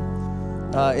in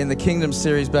the Kingdom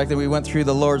series back then. We went through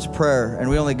the Lord's Prayer, and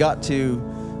we only got to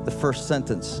the first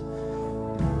sentence.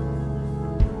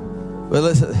 But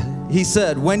listen, he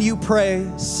said, when you pray,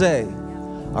 say,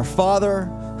 our Father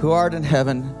who art in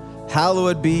heaven,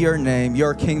 hallowed be your name,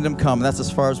 your kingdom come. And that's as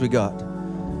far as we got.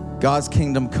 God's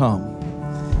kingdom come.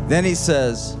 Then he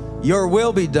says, your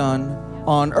will be done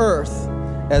on earth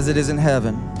as it is in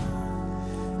heaven.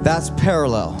 That's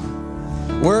parallel.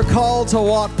 We're called to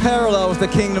walk parallel with the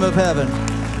kingdom of heaven,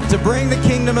 to bring the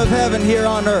kingdom of heaven here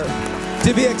on earth.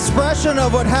 To be expression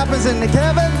of what happens in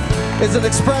heaven is an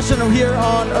expression of here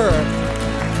on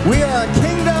earth. We are a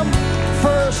kingdom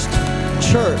first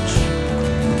church.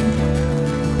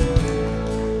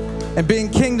 And being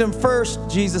kingdom first,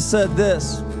 Jesus said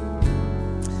this.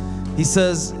 He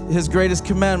says his greatest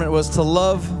commandment was to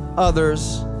love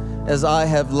others as I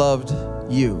have loved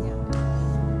you.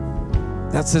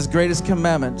 That's his greatest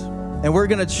commandment. And we're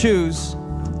going to choose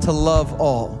to love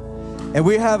all. And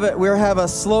we have a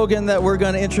slogan that we're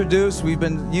going to introduce. We've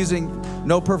been using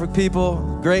No Perfect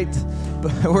People. Great.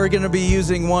 But we're going to be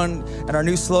using one, and our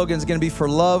new slogan is going to be for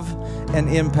love and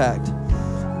impact.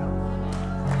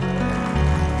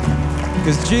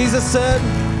 Because Jesus said,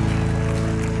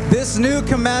 this new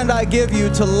command I give you,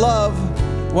 to love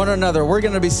one another. We're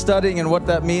going to be studying and what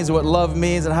that means, what love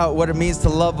means, and what it means to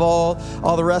love all.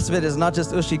 All the rest of it is not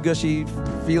just ushy gushy,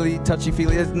 feely, touchy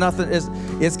feely. It's nothing.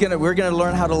 We're going to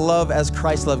learn how to love as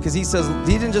Christ loved, because he says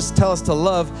he didn't just tell us to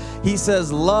love. He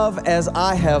says, "Love as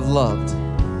I have loved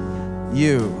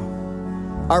you."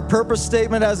 Our purpose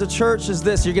statement as a church is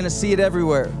this. You're going to see it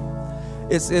everywhere.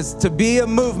 It's to be a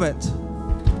movement,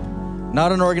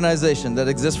 not an organization that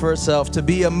exists for itself. To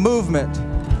be a movement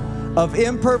of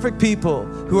imperfect people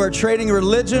who are trading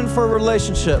religion for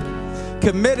relationship,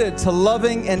 committed to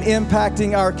loving and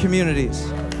impacting our communities.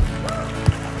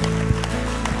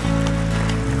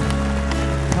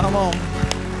 Come on.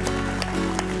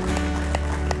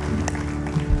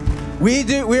 We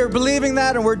are believing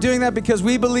that, and we're doing that because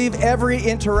we believe every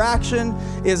interaction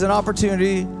is an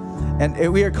opportunity, and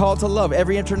we are called to love.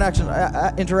 Every interaction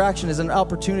is an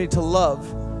opportunity to love,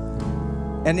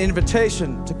 an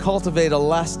invitation to cultivate a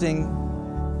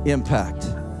lasting impact.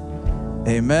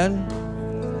 Amen.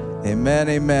 Amen.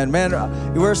 Amen.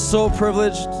 Man, we're so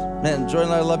privileged. Man, Joy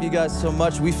and I love you guys so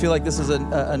much. We feel like this is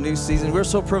a new season. We're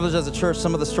so privileged as a church.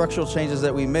 Some of the structural changes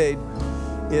that we made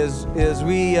is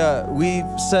we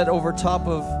set over top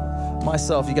of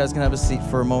myself. You guys can have a seat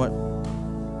for a moment.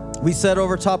 We set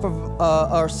over top of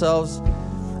ourselves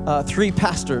 3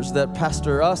 pastors that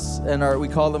pastor us, and we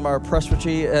call them our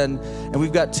presbytery, and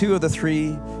we've got 2 of the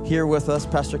 3 here with us.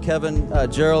 Pastor Kevin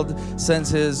Gerald sends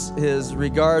his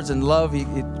regards and love. He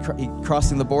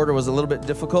crossing the border was a little bit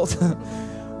difficult.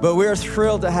 But we're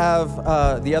thrilled to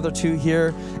have the other 2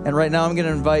 here. And right now I'm going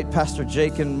to invite Pastor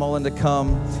Jake and Mullen to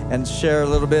come and share a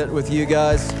little bit with you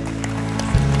guys.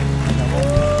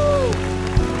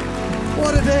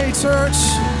 What a day, church.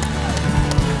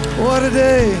 What a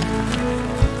day.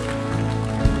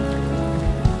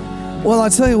 Well,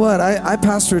 I'll tell you what, I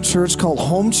pastor a church called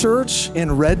Home Church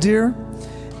in Red Deer.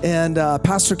 And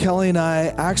Pastor Kelly and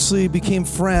I actually became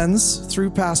friends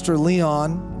through Pastor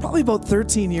Leon probably about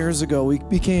 13 years ago. We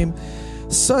became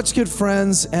such good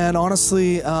friends, and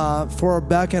honestly, for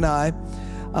Beck and I,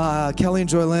 Kelly and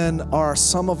Joylyn are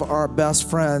some of our best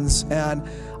friends, and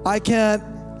I can't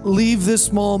leave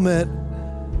this moment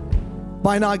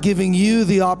by not giving you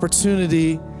the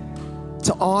opportunity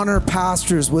to honor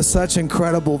pastors with such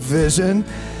incredible vision,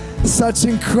 such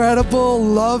incredible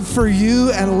love for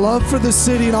you and love for the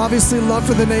city, and obviously love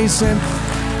for the nation.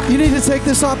 You need to take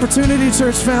this opportunity,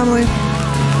 church family.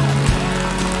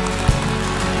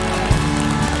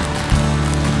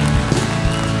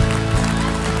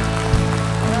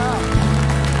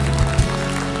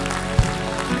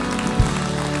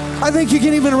 I think you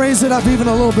can even raise it up even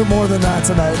a little bit more than that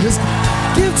tonight. Just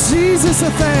give Jesus a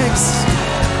thanks.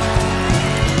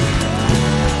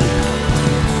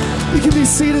 You can be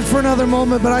seated for another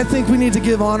moment, but I think we need to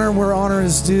give honor where honor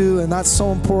is due, and that's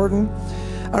so important.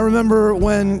 I remember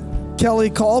when Kelly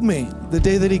called me, the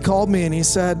day that he called me, and he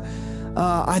said,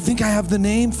 I think I have the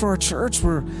name for our church.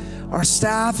 Our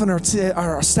staff and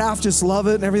our staff just love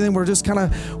it and everything. We're just kind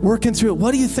of working through it.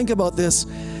 What do you think about this?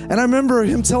 And I remember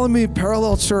him telling me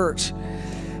Parallel Church.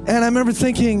 And I remember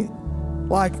thinking,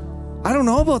 like, I don't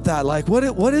know about that. Like,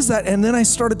 what is that? And then I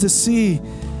started to see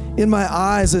in my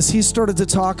eyes as he started to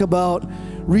talk about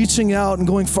reaching out and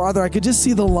going farther. I could just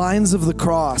see the lines of the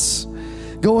cross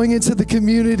going into the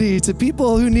community to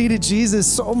people who needed Jesus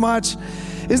so much.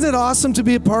 Isn't it awesome to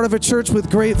be a part of a church with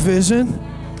great vision?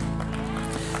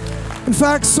 In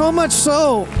fact, so much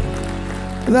so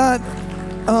that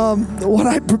what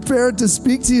I prepared to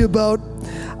speak to you about,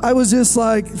 I was just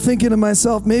like thinking to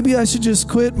myself, maybe I should just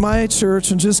quit my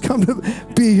church and just come to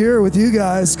be here with you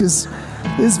guys, because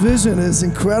this vision is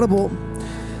incredible.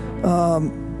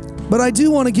 But I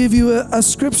do want to give you a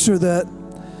scripture that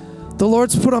the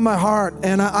Lord's put on my heart.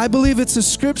 And I believe it's a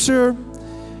scripture,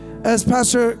 as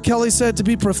Pastor Kelly said, to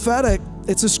be prophetic.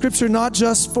 It's a scripture not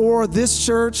just for this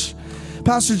church.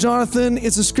 Pastor Jonathan,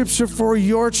 it's a scripture for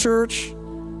your church.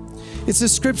 It's a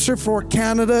scripture for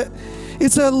Canada.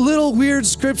 It's a little weird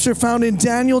scripture found in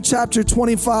Daniel chapter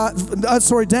 25,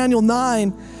 Daniel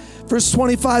 9, verse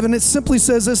 25, and it simply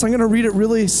says this. I'm going to read it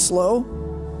really slow.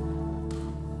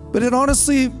 But it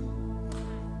honestly,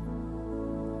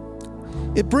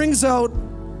 it brings out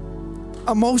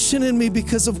emotion in me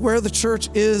because of where the church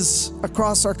is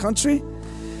across our country.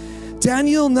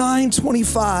 Daniel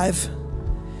 9:25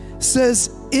 says,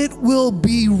 it will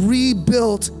be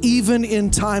rebuilt even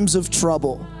in times of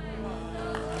trouble.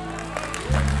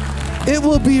 It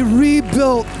will be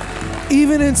rebuilt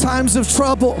even in times of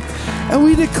trouble. And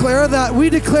we declare that. We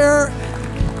declare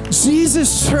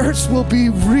Jesus Church will be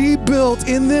rebuilt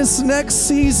in this next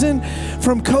season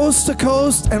from coast to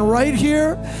coast, and right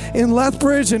here in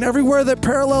Lethbridge and everywhere that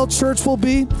Parallel Church will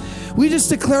be. We just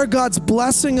declare God's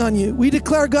blessing on you. We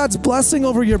declare God's blessing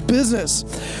over your business.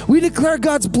 We declare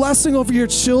God's blessing over your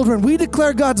children. We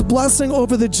declare God's blessing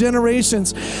over the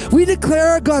generations. We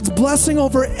declare God's blessing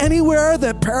over anywhere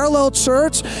that Parallel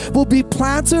Church will be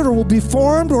planted or will be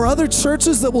formed, or other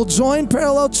churches that will join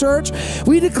Parallel Church.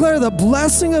 We declare the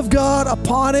blessing of God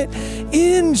upon it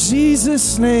in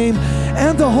Jesus' name.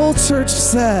 And the whole church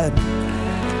said,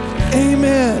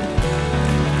 amen.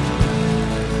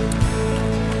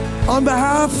 On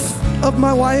behalf of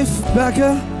my wife,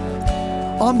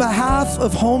 Becca, on behalf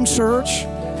of Home Church,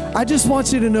 I just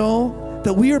want you to know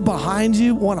that we are behind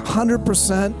you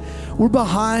 100%. We're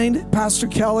behind Pastor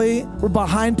Kelly. We're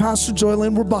behind Pastor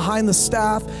Joylyn. We're behind the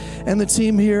staff and the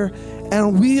team here.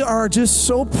 And we are just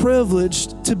so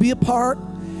privileged to be a part,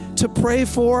 to pray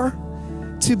for,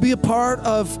 to be a part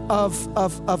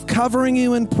of covering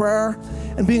you in prayer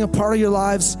and being a part of your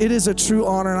lives. It is a true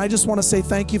honor. And I just want to say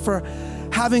thank you for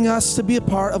having us to be a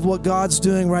part of what God's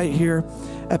doing right here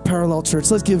at Parallel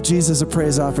Church. Let's give Jesus a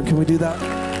praise offering. Can we do that?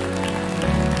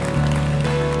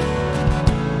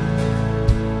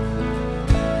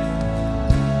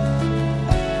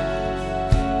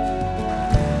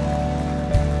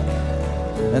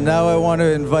 And now I want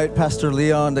to invite Pastor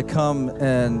Leon to come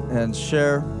and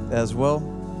share as well.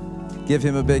 Give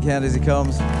him a big hand as he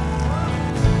comes.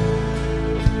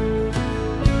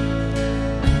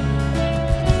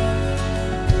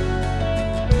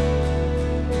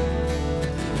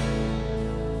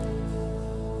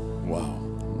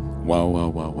 Wow, wow,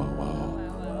 wow, wow, wow.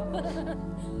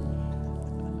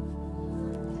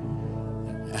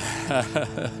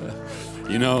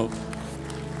 You know,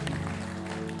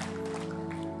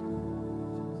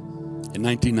 in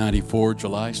 1994,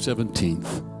 July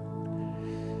 17th,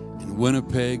 in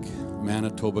Winnipeg,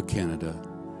 Manitoba, Canada,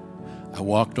 I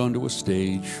walked onto a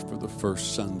stage for the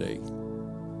first Sunday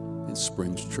in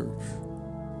Springs Church.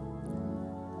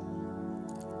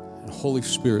 And the Holy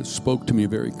Spirit spoke to me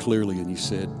very clearly, and He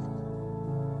said,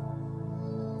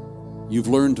 "You've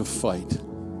learned to fight.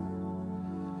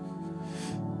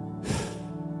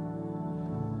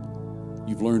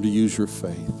 You've learned to use your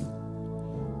faith.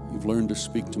 You've learned to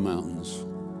speak to mountains."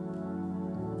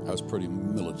 I was pretty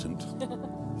militant.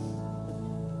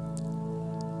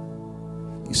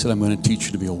 He said, "I'm going to teach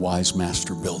you to be a wise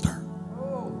master builder."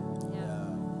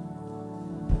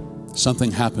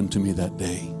 Something happened to me that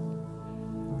day.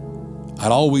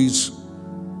 I'd always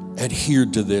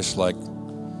adhered to this, like,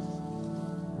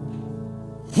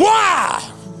 wah!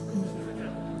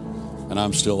 And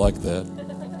I'm still like that.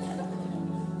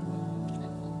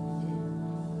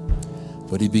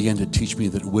 But He began to teach me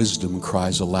that wisdom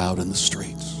cries aloud in the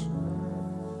streets.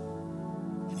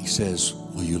 And He says,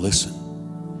 will you listen?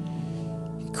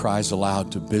 He cries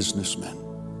aloud to businessmen,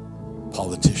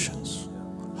 politicians,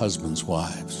 husbands,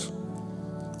 wives,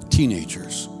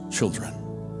 teenagers, children.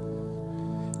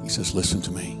 He says, listen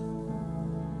to me.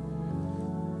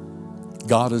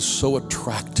 God is so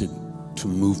attracted to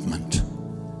movement.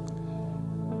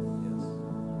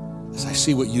 As I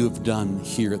see what you have done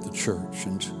here at the church,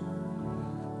 and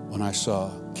when I saw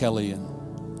Kelly and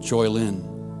Joylyn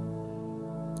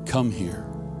come here,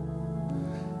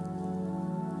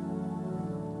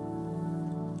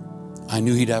 I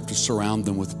knew He'd have to surround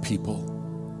them with people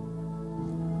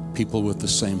with the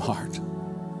same heart.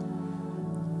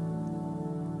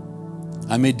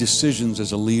 I made decisions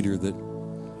as a leader that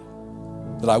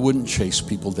I wouldn't chase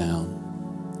people down.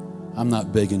 I'm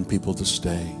not begging people to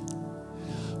stay.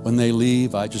 When they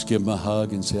leave, I just give them a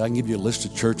hug and say, I can give you a list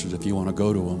of churches if you want to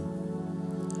go to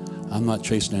them. I'm not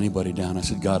chasing anybody down. I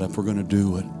said, God, if we're going to do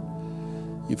what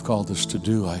You've called us to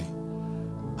do, I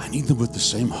need them with the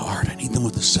same heart. I need them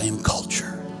with the same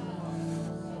culture.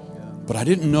 But I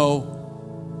didn't know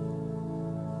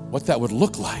what that would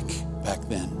look like back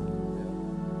then.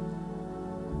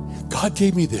 God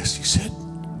gave me this. He said,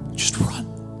 just run.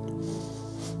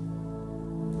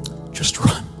 Just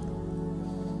run.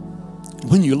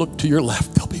 When you look to your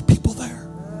left, there'll be people there.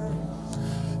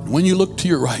 And when you look to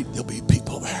your right, there'll be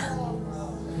people there.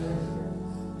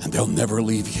 And they'll never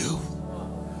leave you.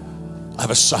 I've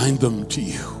assigned them to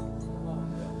you.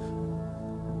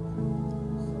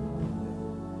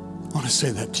 I want to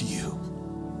say that to you.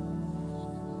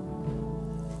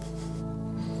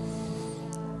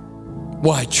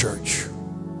 Why church?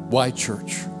 Why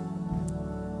church?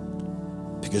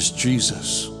 Because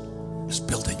Jesus is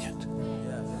building it.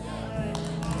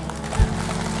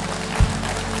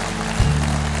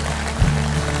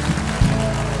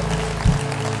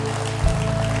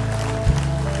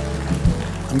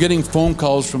 getting phone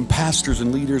calls from pastors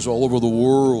and leaders all over the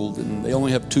world, and they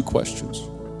only have 2 questions.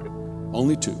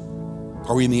 Only 2.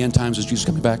 Are we in the end times? Is Jesus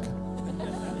coming back?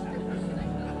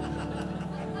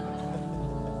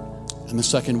 And the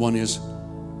second one is,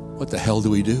 what the hell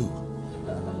do we do?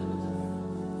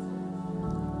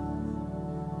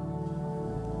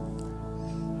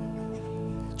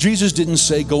 Jesus didn't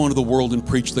say, go into the world and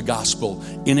preach the gospel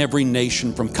in every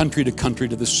nation, from country to country,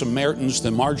 to the Samaritans, the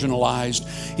marginalized.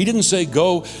 He didn't say,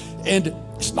 go and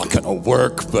it's not going to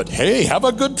work, but hey, have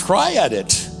a good try at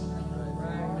it.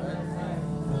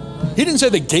 He didn't say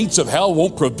the gates of hell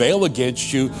won't prevail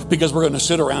against you because we're going to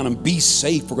sit around and be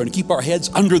safe. We're going to keep our heads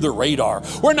under the radar.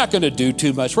 We're not going to do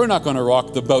too much. We're not going to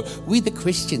rock the boat. We the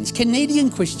Christians,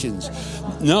 Canadian Christians.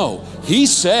 No, he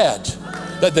said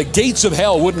that the gates of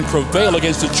hell wouldn't prevail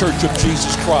against the church of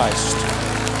Jesus Christ.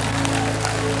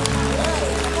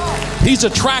 He's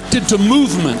attracted to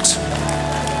movement.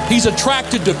 He's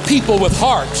attracted to people with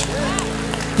heart.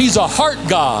 He's a heart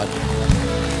God.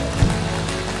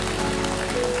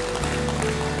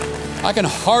 I can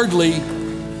hardly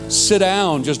sit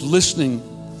down just listening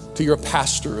to your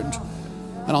pastor. And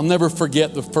I'll never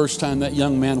forget the first time that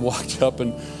young man walked up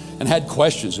and had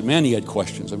questions. And man, he had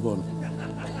questions. I'm going,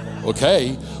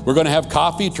 okay, we're going to have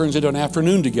coffee. It turns into an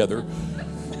afternoon together.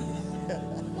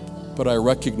 But I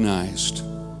recognized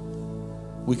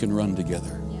we can run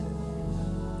together.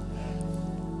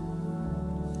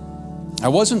 I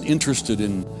wasn't interested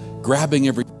in grabbing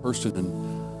every person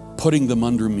and putting them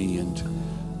under me, and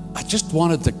I just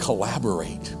wanted to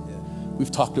collaborate. We've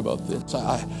talked about this.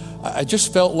 I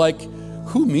just felt like,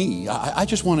 who me? I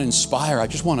just want to inspire. I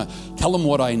just want to tell them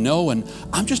what I know, and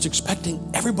I'm just expecting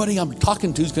everybody I'm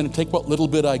talking to is going to take what little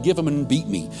bit I give them and beat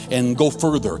me and go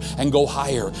further and go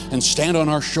higher and stand on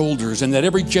our shoulders, and that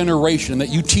every generation, that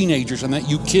you teenagers and that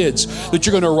you kids, that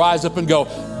you're going to rise up and go,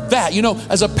 that. You know,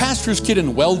 as a pastor's kid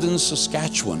in Weldon,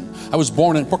 Saskatchewan, I was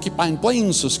born in Porcupine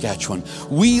Plains, Saskatchewan,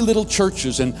 wee little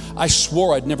churches, and I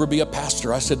swore I'd never be a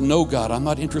pastor. I said, no, God, I'm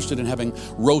not interested in having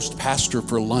roast pastor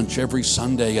for lunch every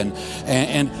Sunday.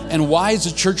 And why is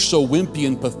the church so wimpy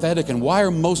and pathetic? And why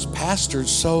are most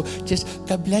pastors so just,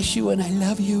 God bless you and I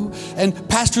love you? And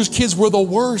pastors' kids were the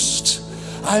worst.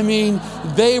 I mean,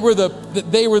 they were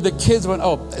the kids went,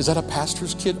 oh, is that a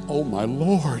pastor's kid? Oh my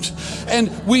Lord.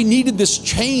 And we needed this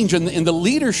change in the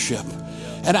leadership.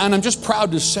 And I'm just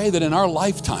proud to say that in our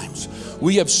lifetimes,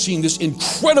 we have seen this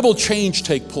incredible change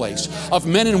take place of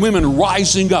men and women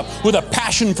rising up with a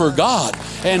passion for God.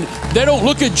 And they don't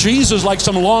look at Jesus like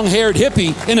some long-haired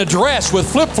hippie in a dress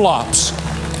with flip-flops.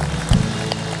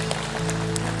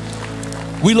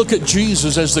 We look at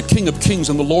Jesus as the King of Kings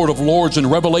and the Lord of Lords in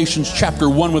Revelation chapter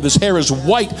 1, with his hair as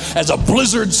white as a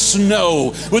blizzard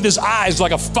snow, with his eyes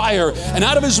like a fire, and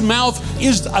out of his mouth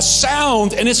is a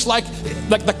sound, and it's like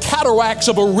the cataracts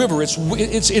of a river.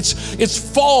 It's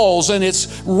falls and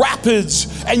it's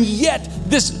rapids, and yet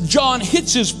this John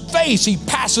hits his face. He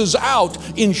passes out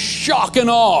in shock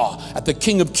and awe at the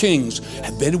King of Kings.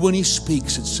 And then when he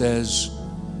speaks, it says,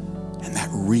 in that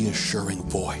reassuring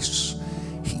voice,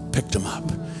 picked him up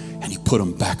and he put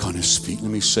him back on his feet. Let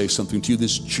me say something to you.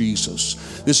 This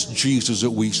Jesus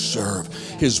that we serve,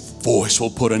 his voice will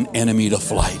put an enemy to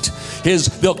flight.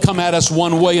 They'll come at us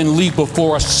one way and leave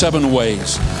before us 7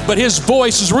 ways. But his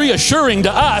voice is reassuring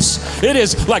to us. It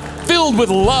is like filled with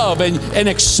love and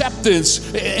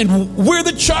acceptance. And we're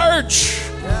the church.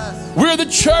 Yes. We're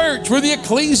the church. We're the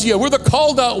ecclesia. We're the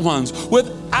called out ones.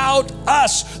 Without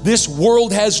us, this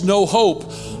world has no hope.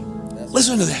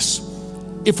 Listen to this.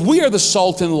 If we are the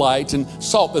salt and light, and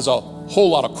salt, there's a whole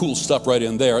lot of cool stuff right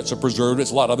in there. It's a preservative, it's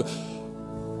a lot of it.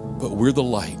 But we're the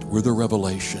light, we're the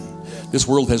revelation. This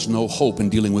world has no hope in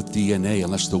dealing with DNA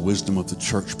unless the wisdom of the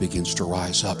church begins to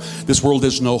rise up. This world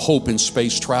has no hope in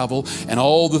space travel and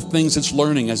all the things it's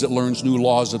learning as it learns new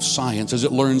laws of science, as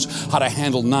it learns how to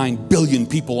handle 9 billion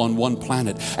people on one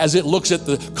planet, as it looks at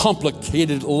the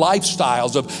complicated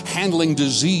lifestyles of handling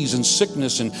disease and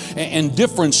sickness and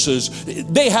differences.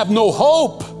 They have no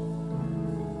hope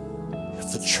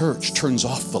if the church turns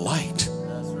off the light.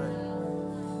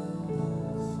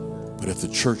 But if the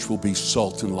church will be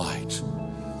salt and light,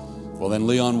 well then,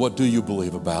 Leon, what do you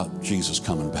believe about Jesus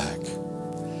coming back?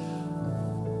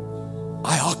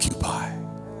 I occupy,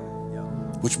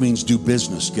 which means do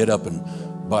business, get up and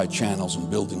buy channels and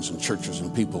buildings and churches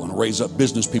and people and raise up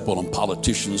business people and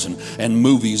politicians and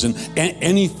movies and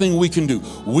anything we can do.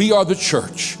 We are the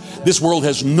church. This world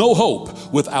has no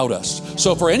hope without us.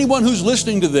 So for anyone who's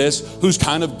listening to this, who's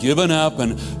kind of given up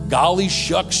and golly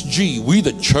shucks gee, we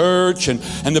the church and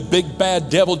the big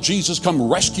bad devil Jesus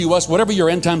come rescue us, whatever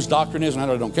your end times doctrine is, and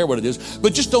I don't care what it is,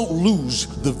 but just don't lose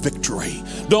the victory.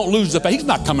 Don't lose the faith. He's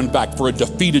not coming back for a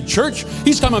defeated church.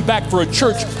 He's coming back for a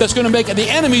church that's going to make the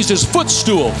enemies his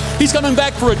footstool. He's coming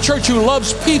back for a church who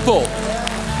loves people.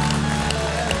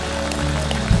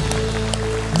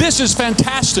 This is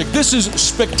fantastic. This is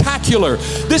spectacular.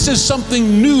 This is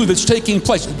something new that's taking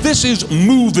place. This is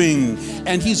moving,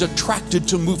 and he's attracted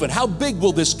to movement. How big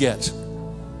will this get?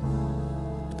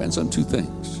 Depends on two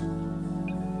things.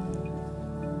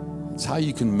 It's how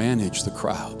you can manage the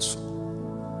crowds,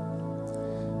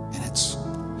 and it's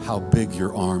how big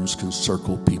your arms can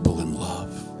circle people in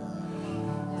love.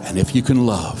 And if you can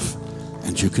love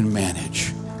and you can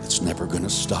manage, it's never going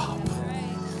to stop.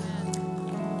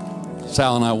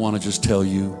 Sal and I want to just tell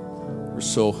you, we're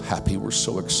so happy, we're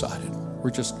so excited. We're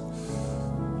just, I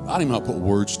don't even know how to put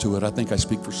words to it. I think I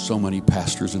speak for so many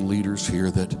pastors and leaders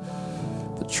here that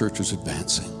the church is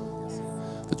advancing.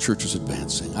 The church is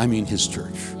advancing. I mean his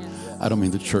church. I don't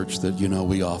mean the church that, you know,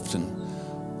 we often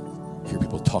hear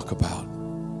people talk about.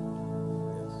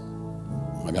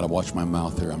 I got to watch my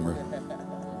mouth here.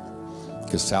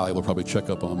 Because Sally will probably check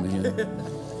up on me.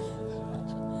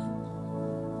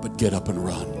 But get up and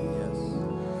run.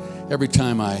 Every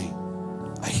time I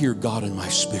hear God in my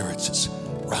spirits, it's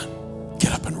run,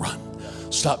 get up and run.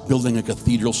 Stop building a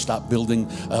cathedral, stop building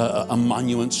a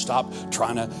monument, stop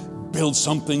trying to build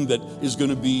something that is going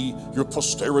to be your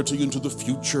posterity into the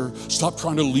future. Stop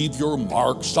trying to leave your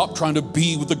mark. Stop trying to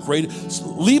be with the great.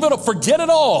 Leave it up, forget it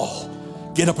all.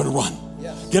 Get up and run.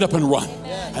 Get up and run.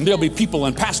 And there'll be people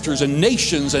and pastors and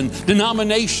nations and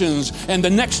denominations, and the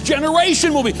next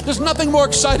generation will be. There's nothing more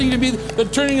exciting to me than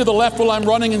turning to the left while I'm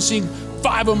running and seeing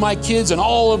 5 of my kids and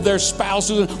all of their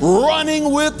spouses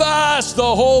running with us, the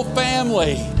whole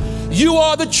family. You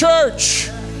are the church.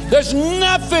 There's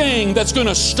nothing that's going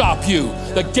to stop you.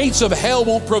 The gates of hell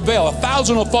won't prevail.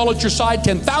 1,000 will fall at your side,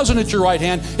 10,000 at your right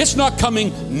hand. It's not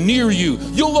coming near you.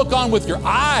 You'll look on with your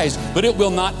eyes, but it will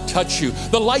not touch you.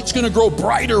 The light's going to grow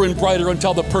brighter and brighter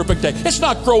until the perfect day. It's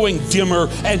not growing dimmer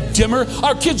and dimmer.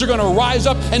 Our kids are going to rise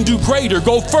up and do greater,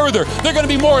 go further. They're going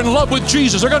to be more in love with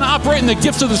Jesus. They're going to operate in the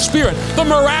gifts of the Spirit. The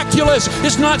miraculous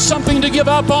is not something to give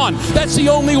up on. That's the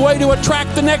only way to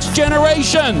attract the next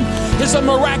generation. It's the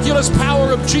miraculous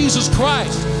power of Jesus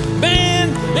Christ. Man,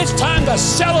 it's time to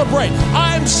celebrate.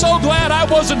 I'm so glad I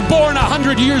wasn't born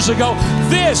 100 years ago.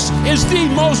 This is the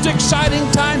most exciting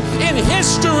time in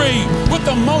history with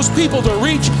the most people to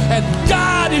reach, and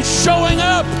God is showing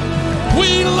up.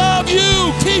 We love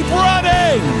you. Keep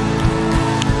running.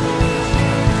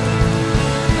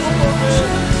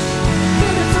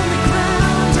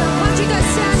 Why don't you guys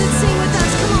stand and sing with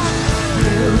us? Come on.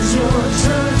 Build your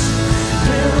church.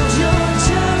 Build your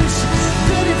church.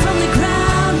 Build it from the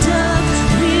ground up.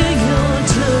 We're your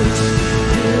church.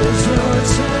 Build your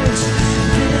church.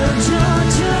 Build your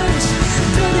church.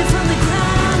 Build it from the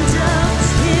ground up.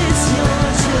 It's your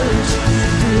church.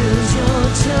 Build your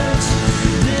church.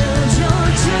 Build your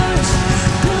church.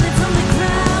 Build it from the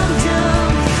ground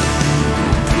up.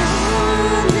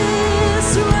 On this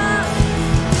rock,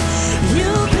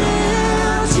 you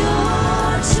build your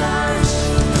church,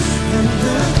 and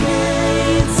the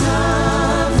gates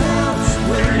of hell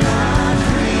will not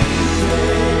prevail.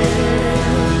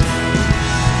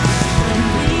 When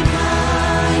we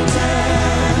bind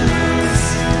and loose,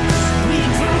 we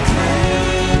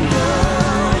proclaim the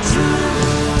truth,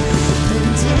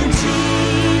 and in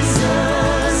Jesus'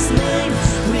 name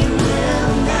we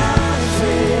will not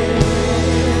fail.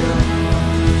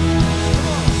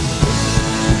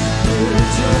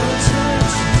 Build your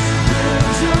church,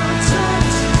 build your church, build it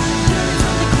from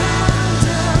the ground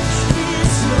up.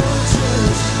 It's your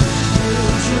church.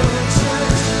 Build your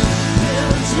church,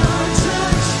 build your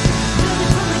church, build it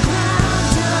from the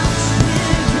ground up.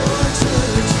 We're your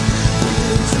church.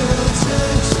 Build your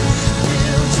church,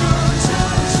 build your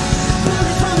church, build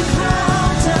it from the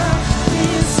ground up.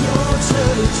 It's your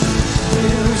church.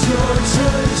 Build your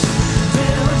church,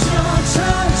 build your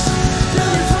church,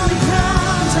 build it from the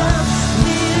ground up.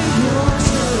 We're your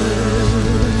church.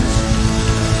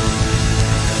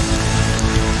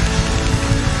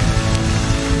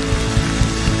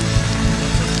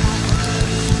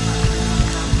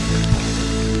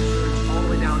 All the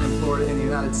way down in Florida in the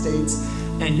United States,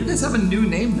 and you guys have a new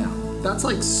name now. That's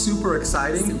like super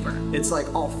exciting. Super. It's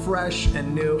like all fresh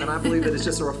and new, and I believe that it's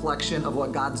just a reflection of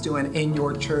what God's doing in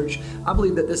your church. I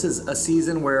believe that this is a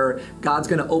season where God's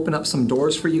going to open up some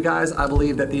doors for you guys. I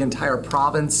believe that the entire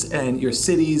province and your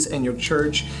cities and your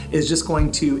church is just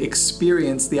going to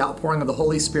experience the outpouring of the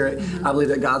Holy Spirit. I believe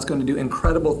that God's going to do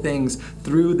incredible things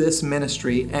through this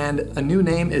ministry, and a new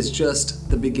name is just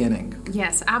the beginning.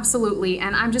 Yes, absolutely.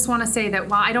 And I just want to say that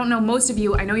while I don't know most of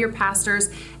you, I know your pastors,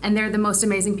 and they're the most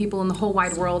amazing people in the whole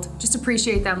wide world. Just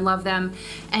appreciate them, love them.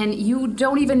 And you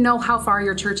don't even know how far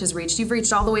your church has reached. You've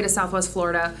reached all the way to Southwest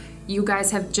Florida. You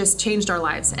guys have just changed our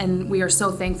lives, and we are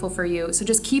so thankful for you. So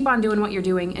just keep on doing what you're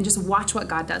doing and just watch what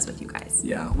God does with you guys.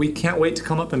 Yeah, we can't wait to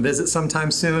come up and visit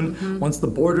sometime soon. Once the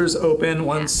borders open,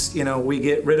 once we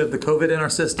get rid of the COVID in our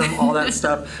system, all that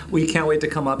stuff, we can't wait to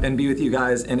come up and be with you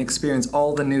guys and experience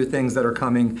all the new things that are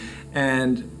coming.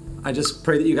 And I just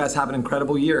pray that you guys have an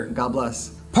incredible year. God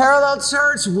bless. Parallel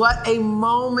Church, what a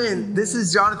moment. This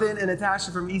is Jonathan and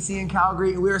Natasha from EC in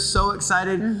Calgary, and we are so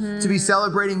excited to be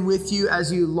celebrating with you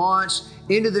as you launch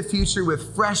into the future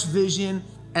with fresh vision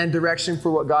and direction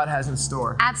for what God has in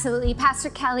store. Absolutely. Pastor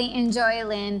Kelly and Joy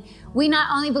Lynn, we not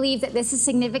only believe that this is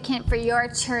significant for your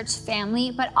church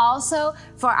family, but also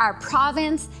for our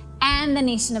province and the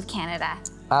nation of Canada.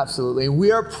 Absolutely. And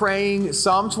we are praying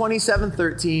Psalm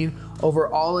 27:13 over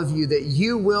all of you, that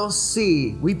you will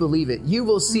see, we believe it, you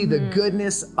will see the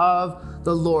goodness of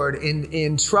the Lord.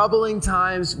 In troubling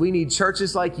times, we need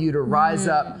churches like you to rise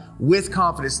up with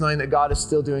confidence, knowing that God is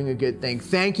still doing a good thing.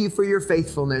 Thank you for your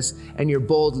faithfulness and your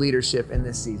bold leadership in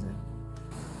this season.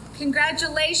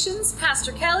 Congratulations,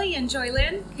 Pastor Kelly and Joy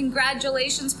Lynn.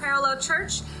 Congratulations, Parallel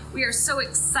Church. We are so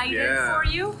excited for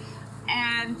you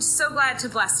and so glad to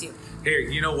bless you. Here,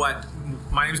 you know what?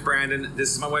 My name's Brandon.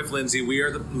 This is my wife, Lindsay. We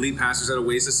are the lead pastors at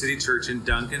Oasis City Church in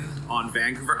Duncan on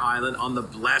Vancouver Island on the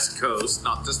Blessed Coast.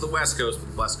 Not just the West Coast, but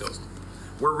the Blessed Coast.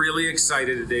 We're really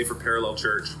excited today for Parallel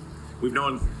Church. We've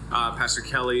known Pastor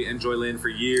Kelly and Joy Lynn for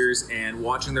years, and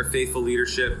watching their faithful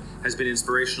leadership has been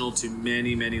inspirational to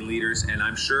many, many leaders. And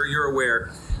I'm sure you're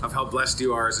aware of how blessed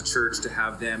you are as a church to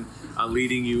have them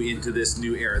leading you into this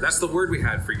new era. That's the word we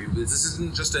had for you. This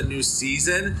isn't just a new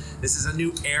season. This is a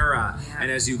new era.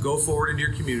 And as you go forward into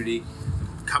your community,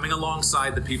 coming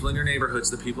alongside the people in your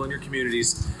neighborhoods, the people in your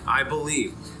communities, I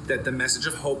believe that the message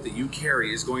of hope that you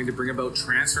carry is going to bring about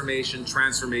transformation,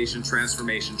 transformation,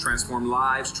 transformation, transform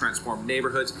lives, transform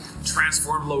neighborhoods,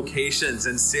 transform locations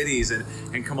and cities.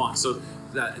 And come on. So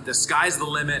the sky's the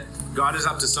limit. God is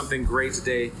up to something great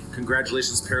today.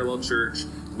 Congratulations, Parallel Church.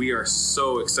 We are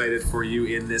so excited for you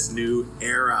in this new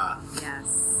era.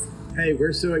 Yes. Hey,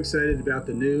 we're so excited about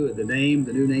the new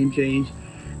name change,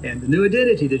 and the new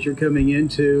identity that you're coming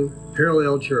into,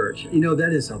 Parallel Church. You know,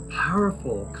 that is a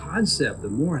powerful concept. The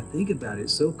more I think about it,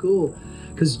 it's so cool.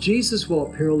 Because Jesus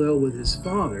walked parallel with his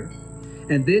Father,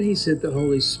 and then he sent the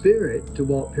Holy Spirit to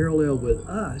walk parallel with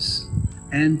us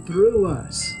and through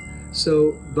us.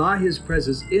 So by his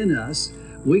presence in us,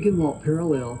 we can walk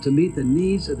parallel to meet the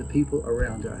needs of the people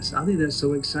around us. I think that's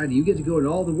so exciting. You get to go in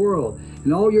all the world,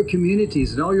 in all your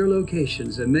communities, and all your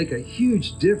locations, and make a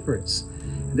huge difference.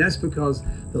 And that's because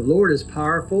the Lord is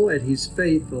powerful and he's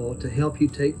faithful to help you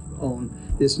take on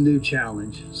this new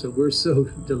challenge. So we're so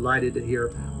delighted to hear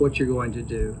what you're going to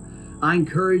do. I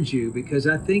encourage you, because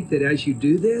I think that as you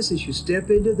do this, as you step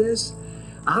into this,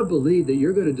 I believe that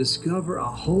you're going to discover a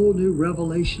whole new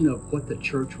revelation of what the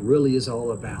church really is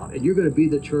all about. And you're going to be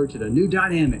the church in a new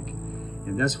dynamic.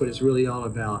 And that's what it's really all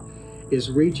about,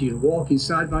 is reaching and walking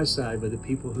side by side with the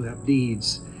people who have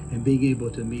needs and being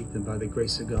able to meet them by the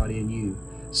grace of God in you.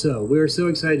 So we're so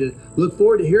excited. Look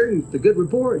forward to hearing the good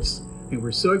reports. And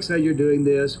we're so excited you're doing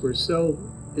this. We're so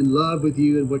in love with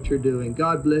you and what you're doing.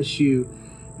 God bless you.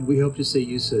 And we hope to see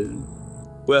you soon.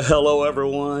 Well, hello,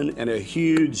 everyone, and a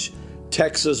huge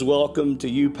Texas welcome to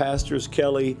you, Pastors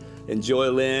Kelly and Joy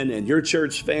Lynn and your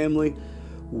church family.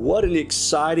 What an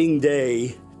exciting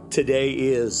day today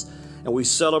is. And we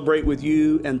celebrate with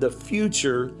you and the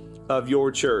future of your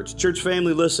church. Church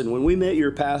family, listen, when we met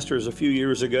your pastors a few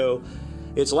years ago,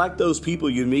 it's like those people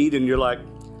you meet and you're like,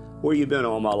 where you been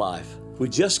all my life? We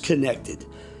just connected.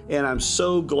 And I'm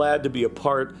so glad to be a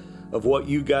part of what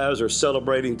you guys are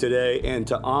celebrating today and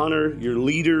to honor your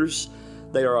leaders.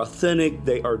 They are authentic,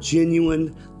 they are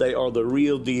genuine, they are the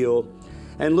real deal.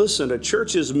 And listen, a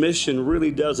church's mission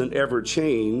really doesn't ever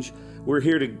change. We're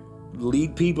here to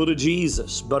lead people to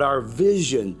Jesus, but our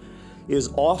vision is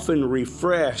often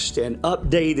refreshed and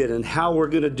updated in how we're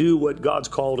going to do what God's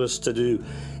called us to do.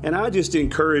 And I just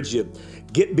encourage you,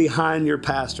 get behind your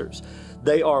pastors.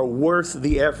 They are worth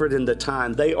the effort and the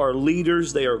time. They are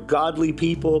leaders. They are godly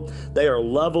people. They are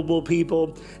lovable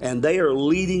people. And they are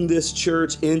leading this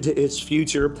church into its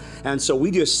future. And so we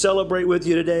just celebrate with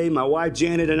you today. My wife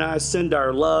Janet and I send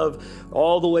our love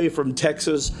all the way from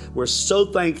Texas. We're so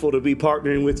thankful to be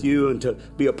partnering with you and to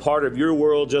be a part of your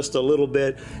world just a little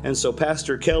bit. And so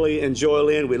Pastor Kelly and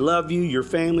Joylyn, we love you, your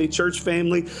family, church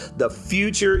family. The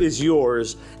future is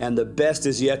yours and the best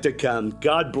is yet to come.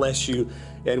 God bless you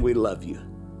and we love you.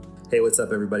 Hey, what's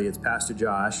up, everybody? It's Pastor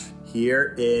Josh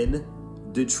here in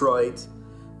Detroit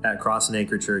at Cross and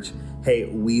Anchor Church. Hey,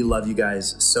 we love you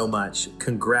guys so much.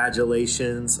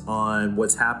 Congratulations on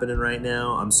what's happening right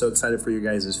now. I'm so excited for your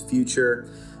guys' future.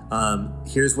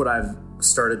 Here's what I've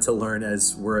started to learn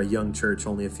as we're a young church,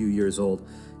 only a few years old,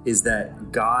 is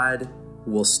that God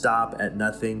will stop at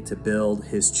nothing to build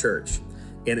his church.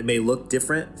 And it may look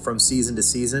different from season to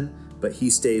season, but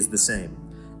he stays the same.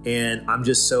 And I'm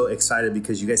just so excited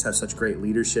because you guys have such great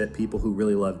leadership, people who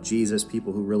really love Jesus,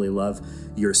 people who really love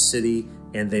your city,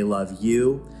 and they love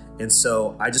you. And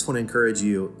so I just want to encourage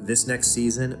you this next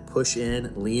season, push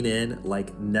in, lean in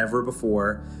like never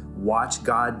before. Watch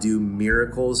God do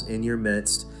miracles in your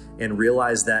midst and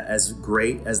realize that as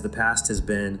great as the past has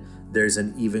been, there's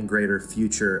an even greater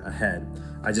future ahead.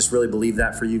 I just really believe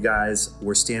that for you guys.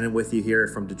 We're standing with you here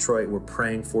from Detroit. We're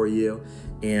praying for you.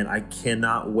 And I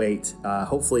cannot wait,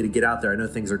 hopefully, to get out there. I know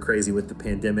things are crazy with the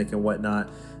pandemic and whatnot,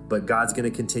 but God's going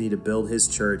to continue to build his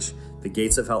church. The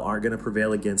gates of hell aren't going to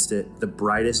prevail against it. The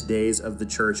brightest days of the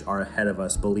church are ahead of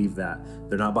us. Believe that.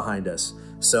 They're not behind us.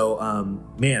 So,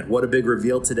 man, what a big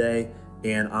reveal today.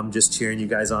 And I'm just cheering you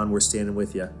guys on. We're standing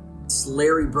with you. It's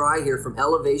Larry Bry here from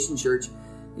Elevation Church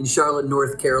in Charlotte,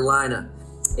 North Carolina.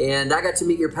 And I got to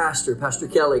meet your pastor, Pastor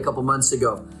Kelly, a couple months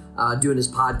ago doing his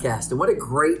podcast. And what a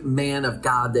great man of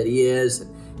God that he is.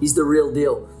 He's the real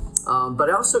deal. But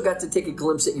I also got to take a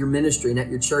glimpse at your ministry and at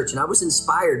your church. And I was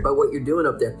inspired by what you're doing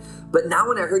up there. But now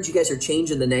when I heard you guys are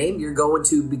changing the name, you're going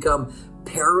to become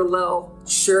Parallel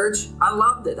Church. I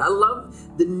loved it. I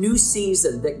love the new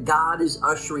season that God is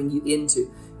ushering you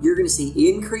into. You're going to see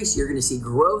increase. You're going to see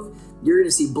growth. You're going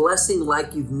to see blessing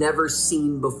like you've never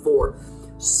seen before.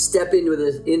 Step into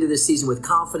this season with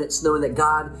confidence, knowing that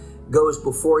God goes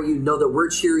before you. Know that we're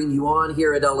cheering you on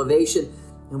here at Elevation,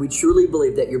 and we truly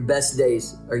believe that your best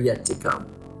days are yet to come.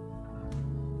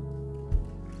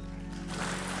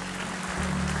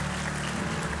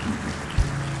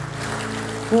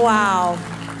 Wow.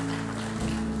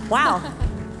 Wow.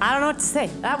 I don't know what to say.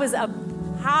 That was a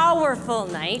powerful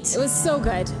night. It was so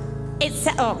good. It's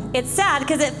sad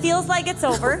because it feels like it's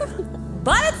over,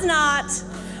 but it's not.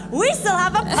 We still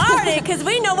have a party because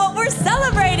we know what we're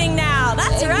celebrating now.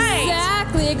 That's right.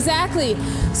 Exactly.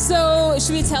 So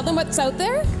should we tell them what's out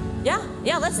there?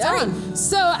 Yeah, let's tell them.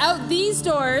 So out these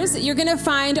doors, you're gonna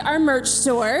find our merch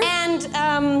store. And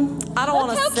I don't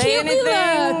want to say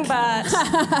anything, but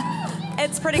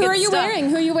it's pretty good stuff.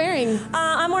 Who are you wearing?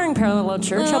 I'm wearing Parallel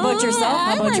Church. How about yourself?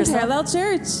 Yeah, I'm wearing Parallel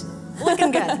Church.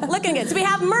 Looking good, looking good. So we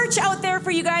have merch out there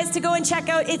for you guys to go and check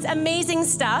out. It's amazing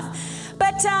stuff.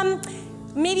 But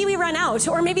maybe we run out,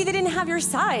 or maybe they didn't have your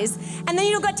size, and then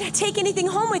you don't get to take anything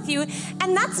home with you,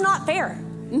 and that's not fair.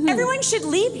 Mm-hmm. Everyone should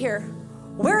leave here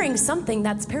wearing something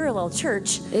that's Parallel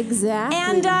Church. Exactly.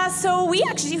 And so we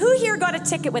actually, who here got a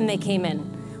ticket when they came in?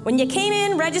 When you came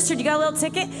in, registered, you got a little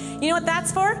ticket. You know what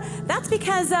that's for? That's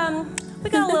because we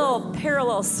got a little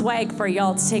Parallel swag for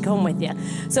y'all to take home with you.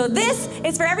 So this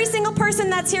is for every single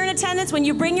person that's here in attendance. When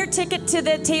you bring your ticket to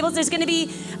the tables, there's going to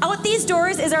be, out these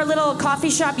doors is our little coffee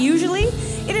shop usually.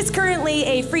 It is currently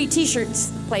a free t-shirt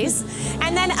place.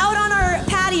 And then out on our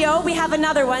patio, we have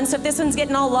another one. So if this one's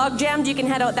getting all log jammed, you can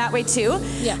head out that way too.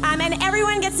 Yeah. And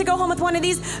everyone gets to go home with one of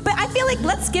these. But I feel like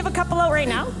let's give a couple out right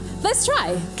now. Let's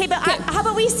try. Okay, but how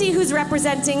about we see who's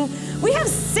representing? We have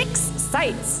 6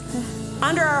 sites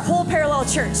under our whole Parallel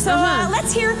Church. So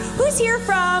let's hear, who's here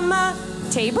from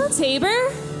Tabor? Tabor?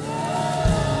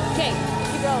 Okay,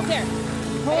 you go. Here.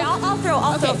 Hey, I'll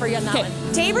throw for you on that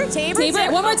one. Tabor?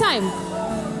 One more time.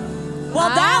 Well,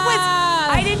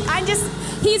 that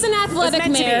was, he's an athletic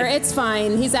mayor. It's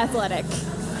fine. He's athletic.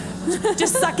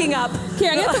 Just sucking up.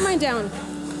 Here, I'm gonna put mine down.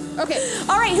 Okay.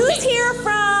 All right, who's here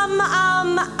from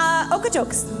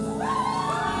Okotoks?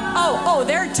 Oh,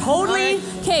 they're totally.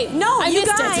 Okay, no, you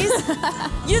guys.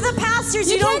 You're the pastors.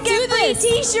 You don't get free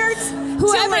t-shirts.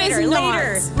 Whoever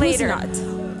later.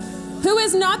 Who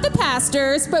is not the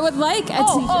pastors, but would like a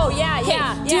t-shirt.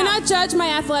 Yeah. Do not judge my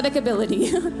athletic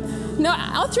ability. No,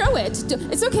 I'll throw it.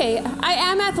 It's okay. I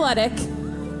am athletic.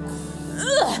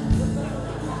 Ugh.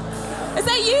 Is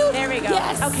that you? There we go.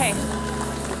 Yes. Okay.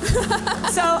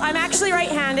 So I'm actually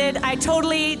right-handed. I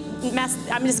totally messed.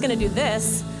 I'm just gonna do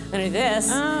this. I'm gonna do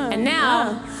this. And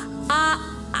now,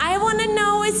 I want to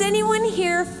know: is anyone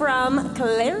here from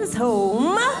Claire's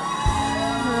home?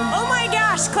 Oh my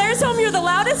gosh, Claire's home! You're the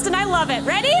loudest, and I love it.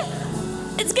 Ready?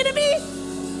 It's gonna be.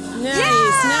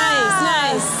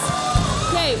 Nice.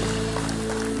 Okay.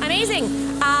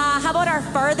 Amazing. How about our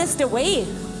farthest away?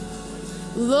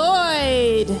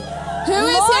 Lloyd. Who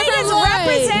is Lloyd here from is Lloyd?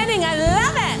 representing. I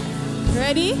love it.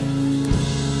 Ready?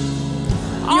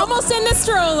 Almost in the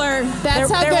stroller. That's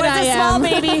how good I There am. was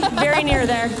a small baby very near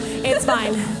there. It's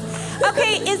fine.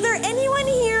 Okay, is there anyone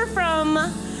here from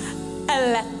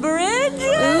Lethbridge?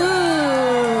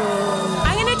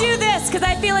 I'm going to do this because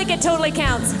I feel like it totally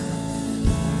counts.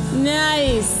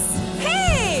 Nice.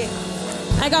 Hey!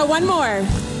 I got one more.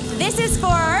 This is for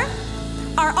our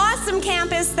awesome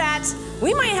campus that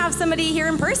we might have somebody here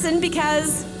in person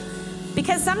because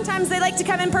sometimes they like to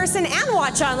come in person and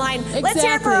watch online. Let's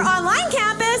hear it for our online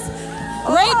campus.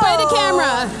 Right by the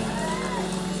camera.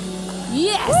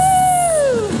 Yes.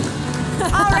 Woo!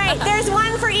 All right, there's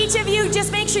one for each of you.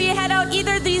 Just make sure you head out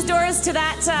either of these doors to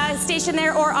that station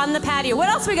there or on the patio. What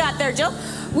else we got there, Jill?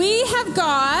 We have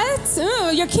got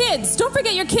your kids. Don't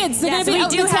forget your kids. They're Yes, going to be we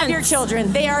out do in the have tents. your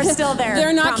children. They are still there.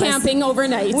 They're not promise. camping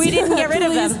overnight. We didn't get rid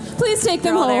of them. Please take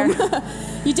them They're all home.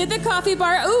 You did the coffee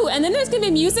bar. Ooh, and then there's going to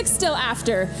be music still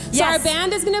after. So Yes. our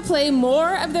band is going to play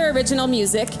more of their original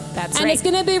music. That's and right. it's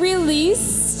going to be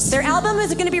released. Their album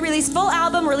is going to be released, full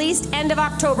album released end of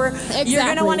October. Exactly. You're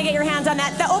going to want to get your hands on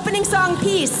that. The opening song,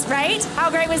 Peace, right? How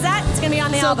great was that? It's going to be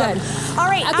on the So album. good. All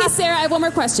right. Okay, Sarah, I have one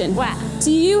more question. What?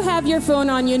 Do you have your phone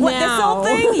on you What, now? this whole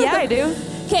thing? Yeah, I do.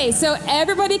 Okay, so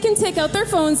everybody can take out their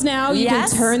phones now. You Yes.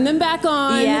 can turn them back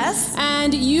on. Yes.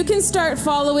 And you can start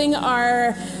following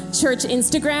our church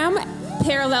Instagram,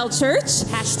 Parallel Church.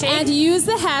 Hashtag. And use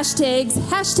the hashtags,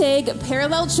 hashtag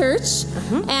Parallel Church,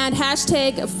 and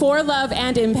hashtag For Love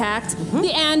and Impact.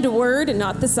 The and word,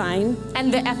 not the sign.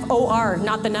 And the FOR,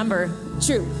 not the number.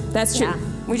 True, that's true. Yeah.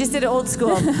 We just did it old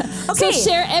school. So Okay.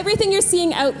 share everything you're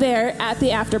seeing out there at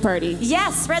the after party.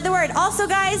 Yes, spread the word. Also,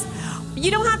 guys,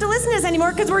 you don't have to listen to us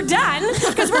anymore because we're done.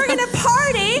 Because we're going to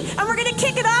party and we're going to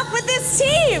kick it off with this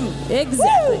team.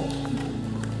 Exactly. Woo!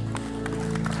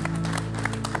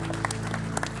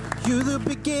 You're the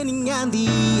beginning and the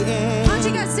end. Why don't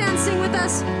you guys stand and sing with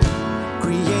us?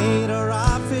 Creator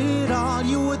of it all,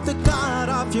 you with the God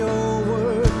of your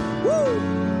word. Woo!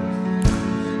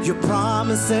 Your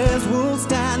promises will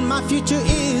stand, my future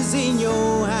is in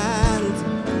your hands.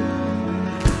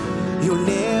 You'll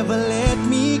never let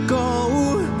me go.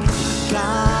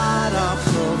 God, our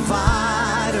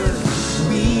provider,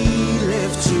 we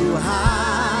lift you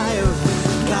higher.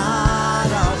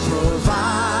 God, our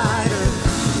provider,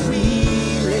 we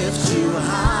lift you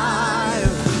higher.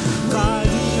 God,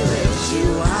 we lift you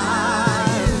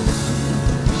higher.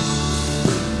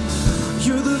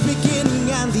 You're the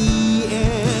beginning and the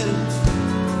end.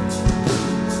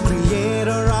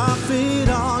 Creator of it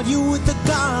all, you with the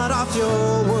God of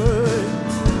your word.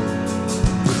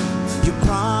 Your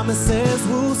promises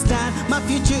will stand, my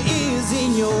future is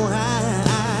in your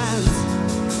hands.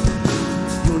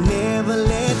 You'll never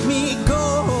let me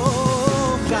go.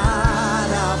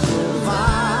 God, our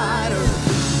provider,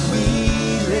 we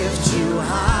lift you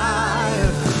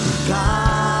higher.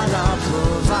 God, our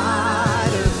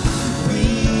provider, we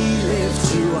lift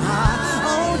you high.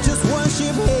 Oh, just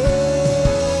worship Him.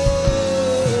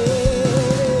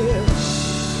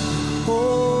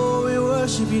 Oh, we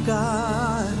worship you,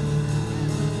 God.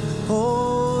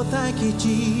 Oh, thank you,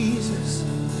 Jesus.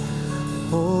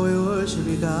 Oh, we worship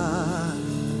you, God.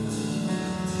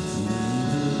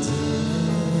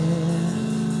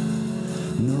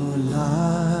 No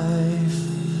life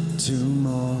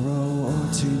tomorrow or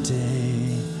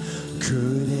today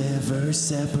could ever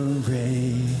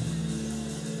separate.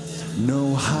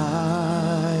 No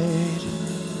height,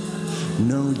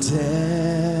 no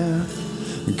depth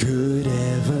could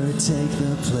ever take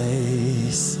the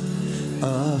place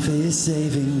of His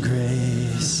saving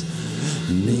grace.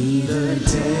 Neither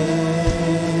death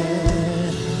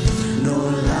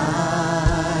nor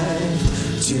life,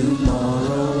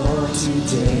 tomorrow or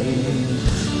today,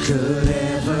 could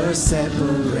ever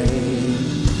separate.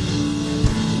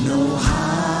 No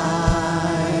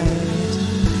height,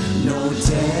 no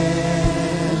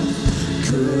depth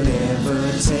could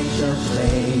ever take the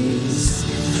place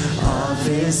of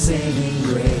His saving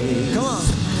grace. Come on.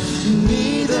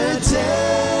 Neither death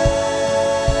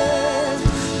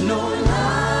nor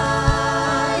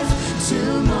life,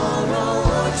 tomorrow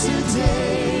or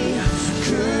today,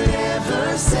 could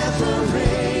ever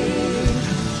separate.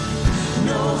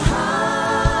 No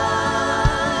height,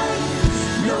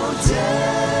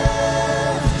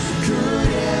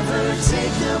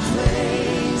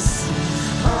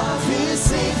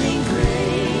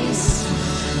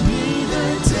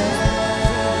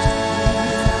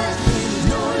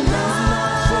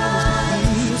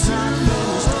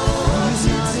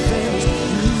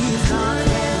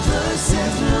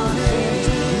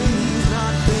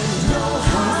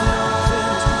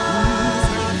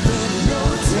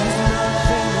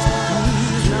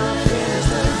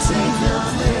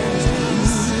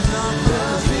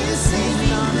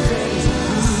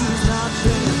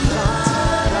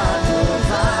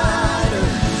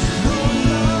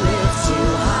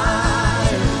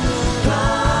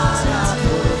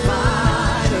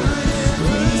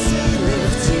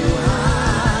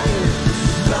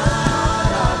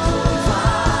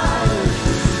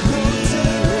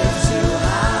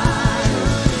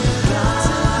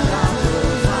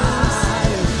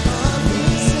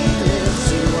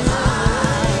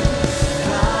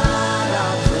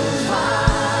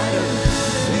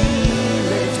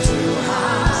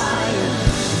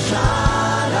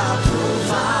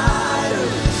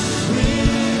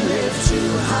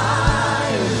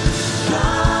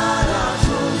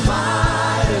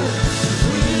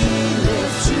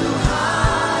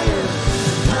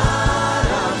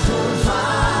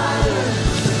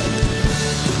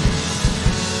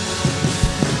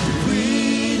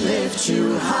 lift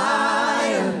you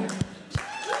higher.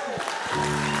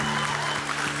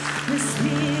 The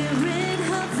Spirit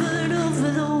hovered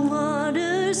over the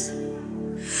waters.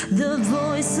 The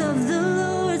voice of the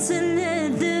Lord said,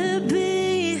 let there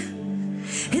be.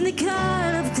 In the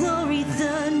God of glory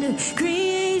thunder,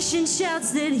 creation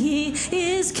shouts that he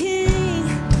is king.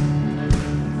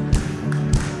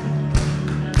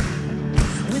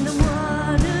 When the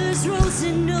waters rose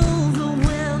and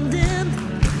overwhelmed them,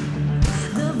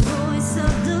 the voice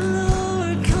of the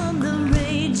Lord calmed the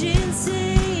raging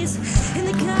seas. In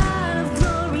the God of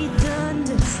glory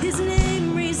thunder, his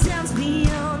name resounds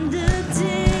beyond the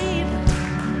deep.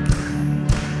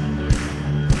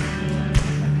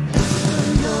 The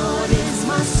Lord is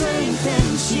my strength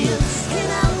and shield,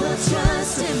 and I will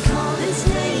trust him. Call his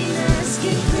name, ask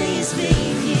him, please be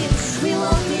here. We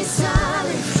won't be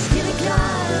silent in the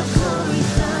God of glory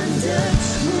thunder,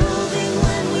 moving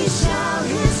when we shout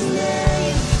his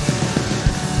name.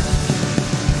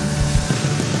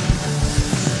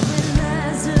 When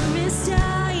Lazarus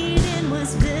died and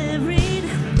was buried,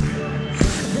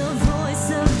 the voice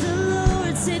of the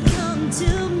Lord said, come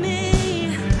to me.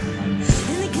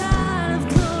 In the God of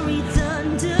glory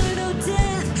thunder, no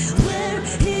death, where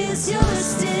is your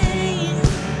sting?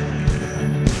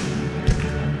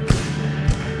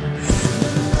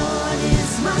 The Lord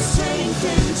is my strength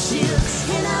and shield,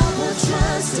 and I will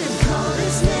trust him. Call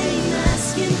his name,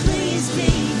 ask him, please be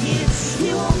here. He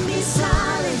won't be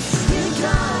silent in the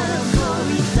God of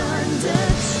glory thunder,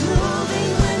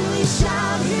 moving when we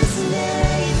shout his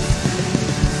name.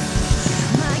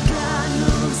 My God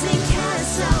moves and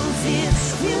casts out fear.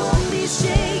 We won't be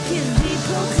shaken. We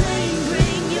proclaim,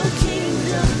 bring your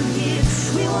kingdom here.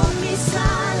 We won't be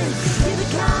silent in the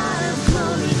God of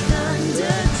glory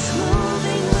thunder,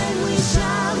 moving when we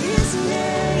shout his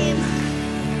name.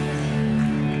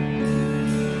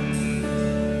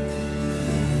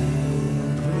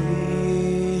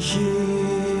 We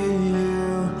hear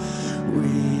you, we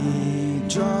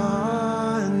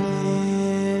draw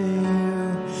near you.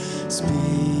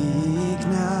 Speak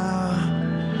now,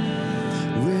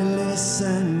 we're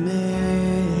listening.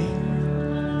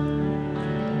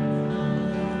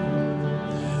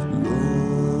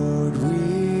 Lord, we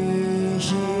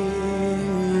hear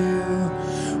you,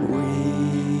 we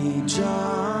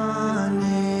draw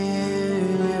near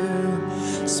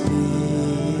you.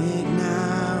 Speak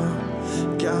now,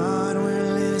 God,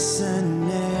 we're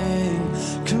listening.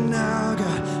 Come now,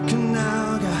 God, come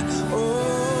now, God. Oh,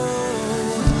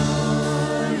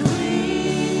 Lord, we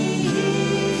hear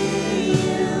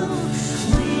you.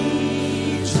 We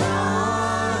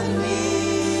draw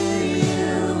near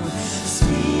you.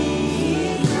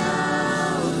 Speak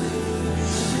now,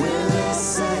 we're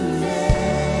listening.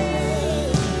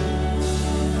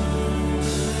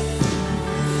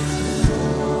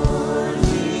 Lord,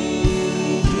 we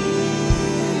hear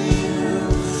you.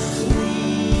 We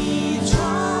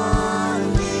draw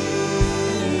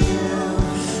near you.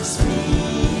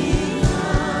 Speak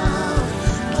now,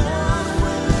 God,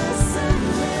 we're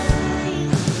listening.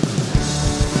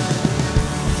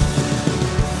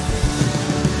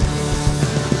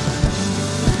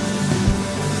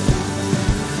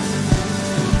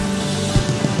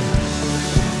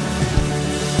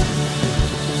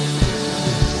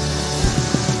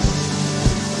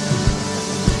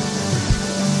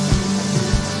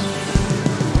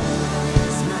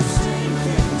 Is my strength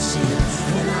and shield,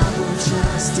 and I will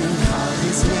trust and call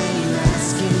his name,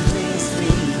 ask him, please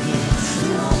be here. We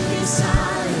won't be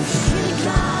silent in the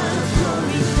God of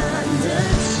glory thunder,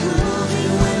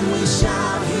 moving when we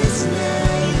shout his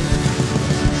name.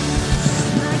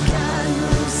 My God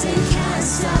moves and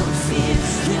casts out fear.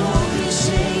 They won't be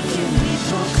shaken. We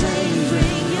proclaim,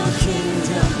 bring your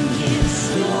kingdom here.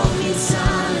 We won't be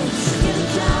silent in the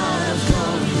God of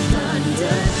glory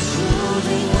thunder,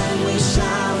 moving when we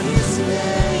shout his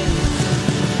name.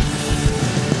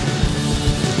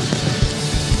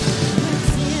 My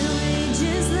fear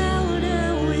rages louder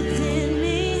within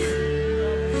me.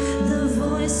 The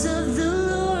voice of the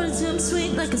Lord comes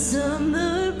sweet like a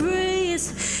summer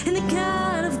breeze. In the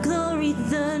God of glory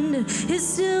thunder, his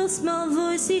still small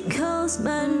voice, he calls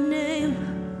my name.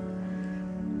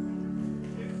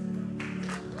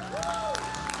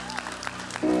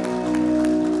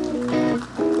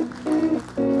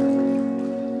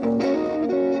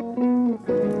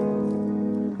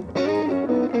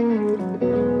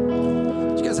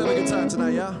 You guys have a good time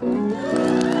tonight, yeah?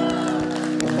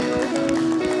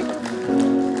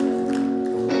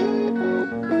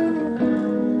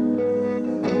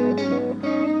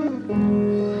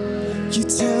 you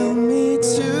tell me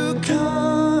to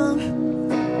come.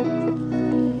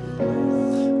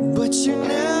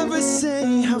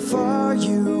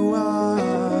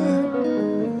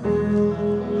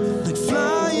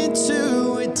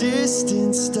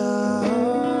 star.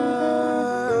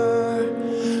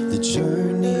 The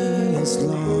journey is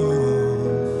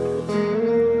long.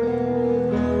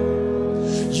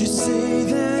 You say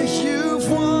that you've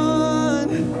won,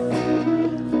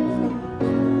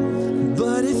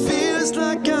 but it feels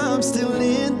like I'm still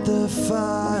in the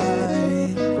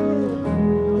fight,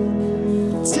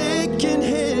 taking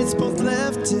hits both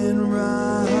left and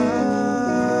right.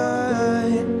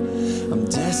 I'm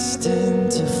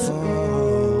destined to fall.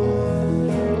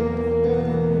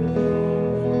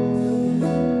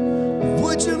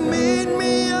 Would you meet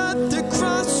me at the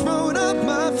crossroad of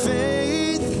my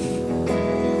faith,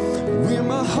 where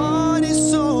my heart is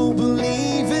so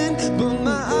believing, but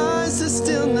my eyes are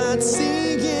still not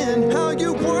seeing how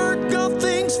you work all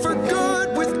things for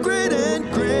good with grit and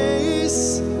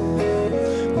grace?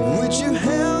 Would you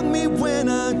help me when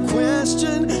I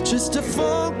question, just to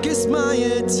focus my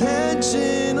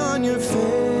attention on your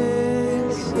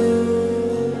face?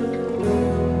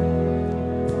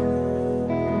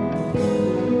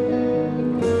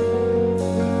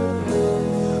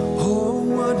 Oh,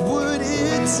 what would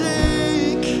it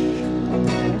take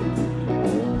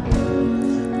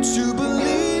to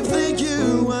believe that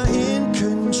you are in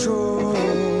control,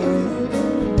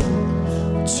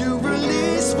 to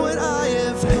release what I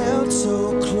have held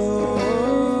so close,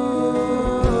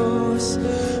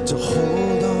 to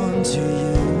hold on to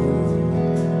you?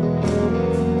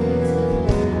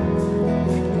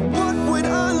 What would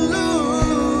I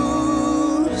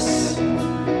lose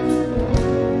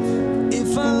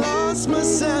if I lost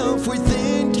myself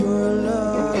within your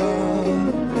love?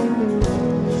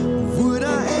 Would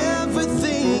I ever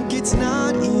think it's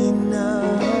not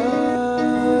enough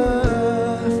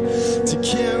to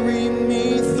carry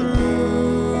me through?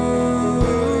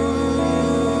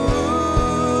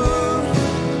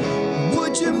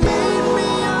 Would you meet me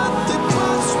at the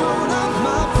crossroad of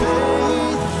my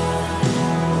faith,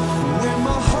 where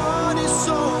my heart is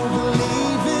so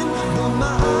believing, but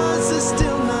my eyes are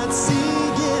still not seeing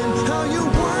how you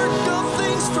work all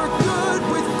things for good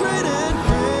with grit and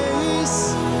grace?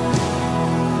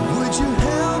 Would you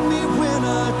help me when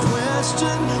I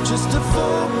question, just to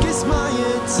focus my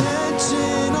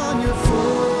attention on your face?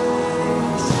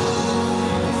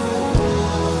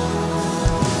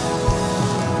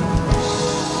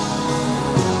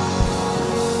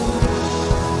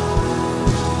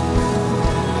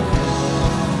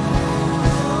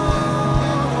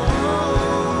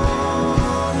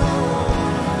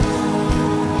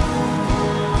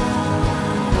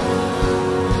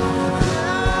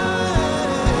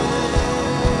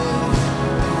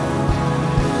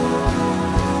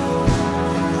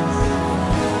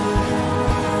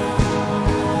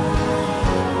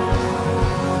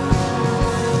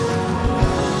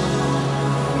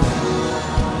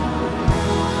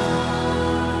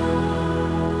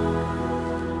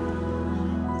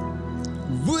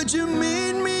 Would you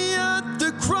meet me at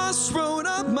the crossroad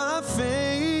of my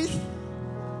faith,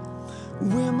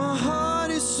 where my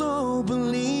heart is so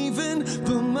believing,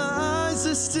 but my eyes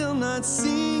are still not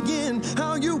seeing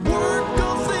how you work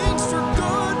all things for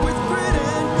good with grit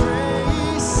and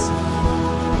grace?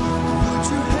 Would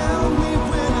you help me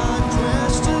when I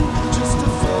question, just to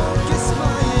focus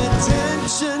my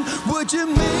attention? Would you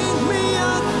meet me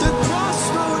at the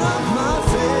crossroad of my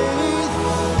faith,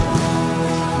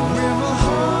 where my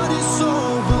heart is so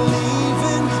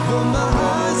believing, but my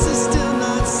eyes are still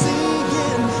not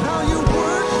seeing how you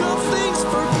work all things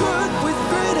for good with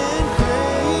grit and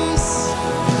grace?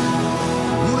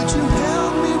 Would you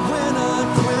help me when I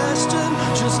question,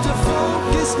 just to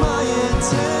focus my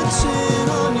attention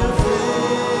on your face?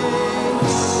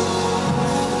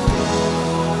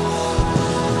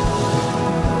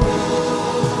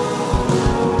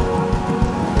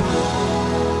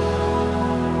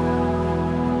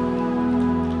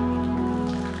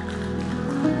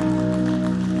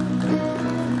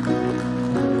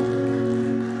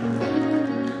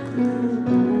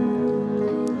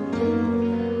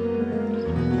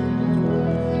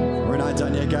 We're not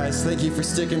done yet, guys. Thank you for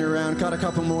sticking around. Got a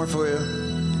couple more for you.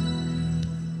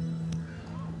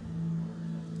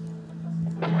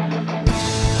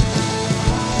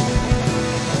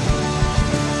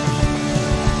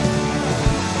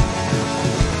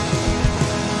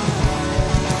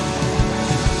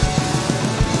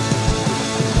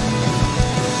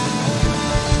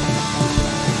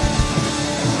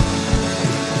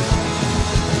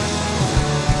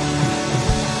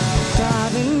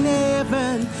 God in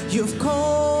heaven, you've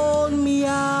called me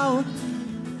out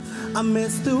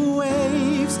amidst the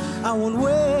waves. I won't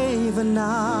waver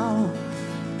now.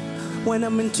 When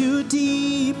I'm in too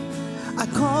deep, I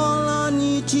call on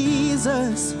you,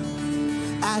 Jesus.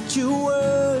 At your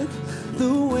word,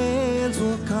 the winds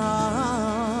will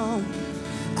come.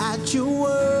 At your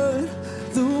word,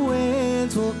 the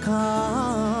winds will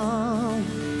come.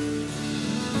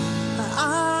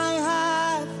 I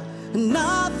have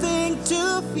nothing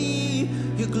to fear.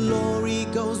 Your glory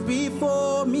goes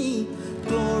before me.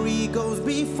 Glory goes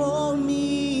before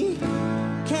me.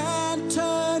 Can't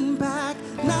turn back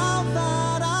now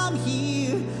that I'm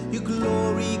here. Your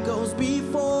glory goes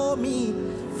before me.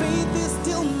 Faith is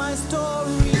still my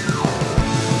story.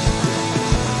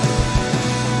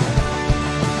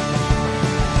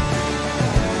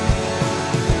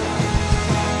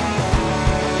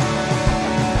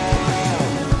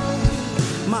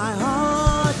 My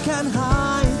heart can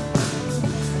hide.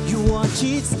 You watch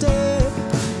each step,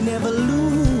 never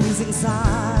losing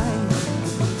sight.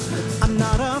 I'm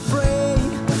not afraid.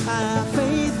 I have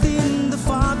faith in the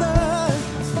Father.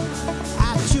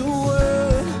 At your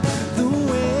word, the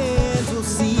winds will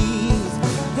cease.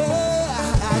 Hey,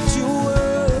 at your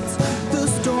words, the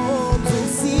storms will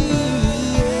cease.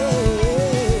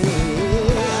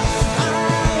 I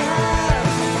have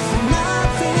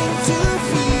nothing to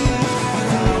fear.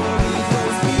 Glory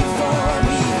goes before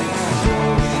me.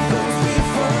 Glory goes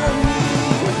before me.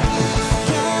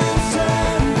 Can't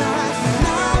turn back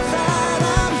now that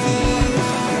I'm here.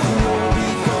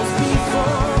 Glory goes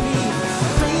before me.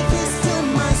 Faith is still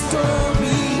my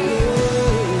story.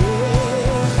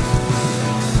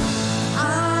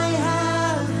 I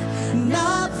have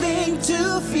nothing to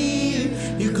fear.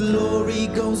 Your glory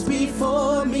goes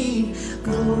before me.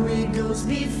 Glory goes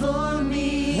before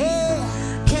me.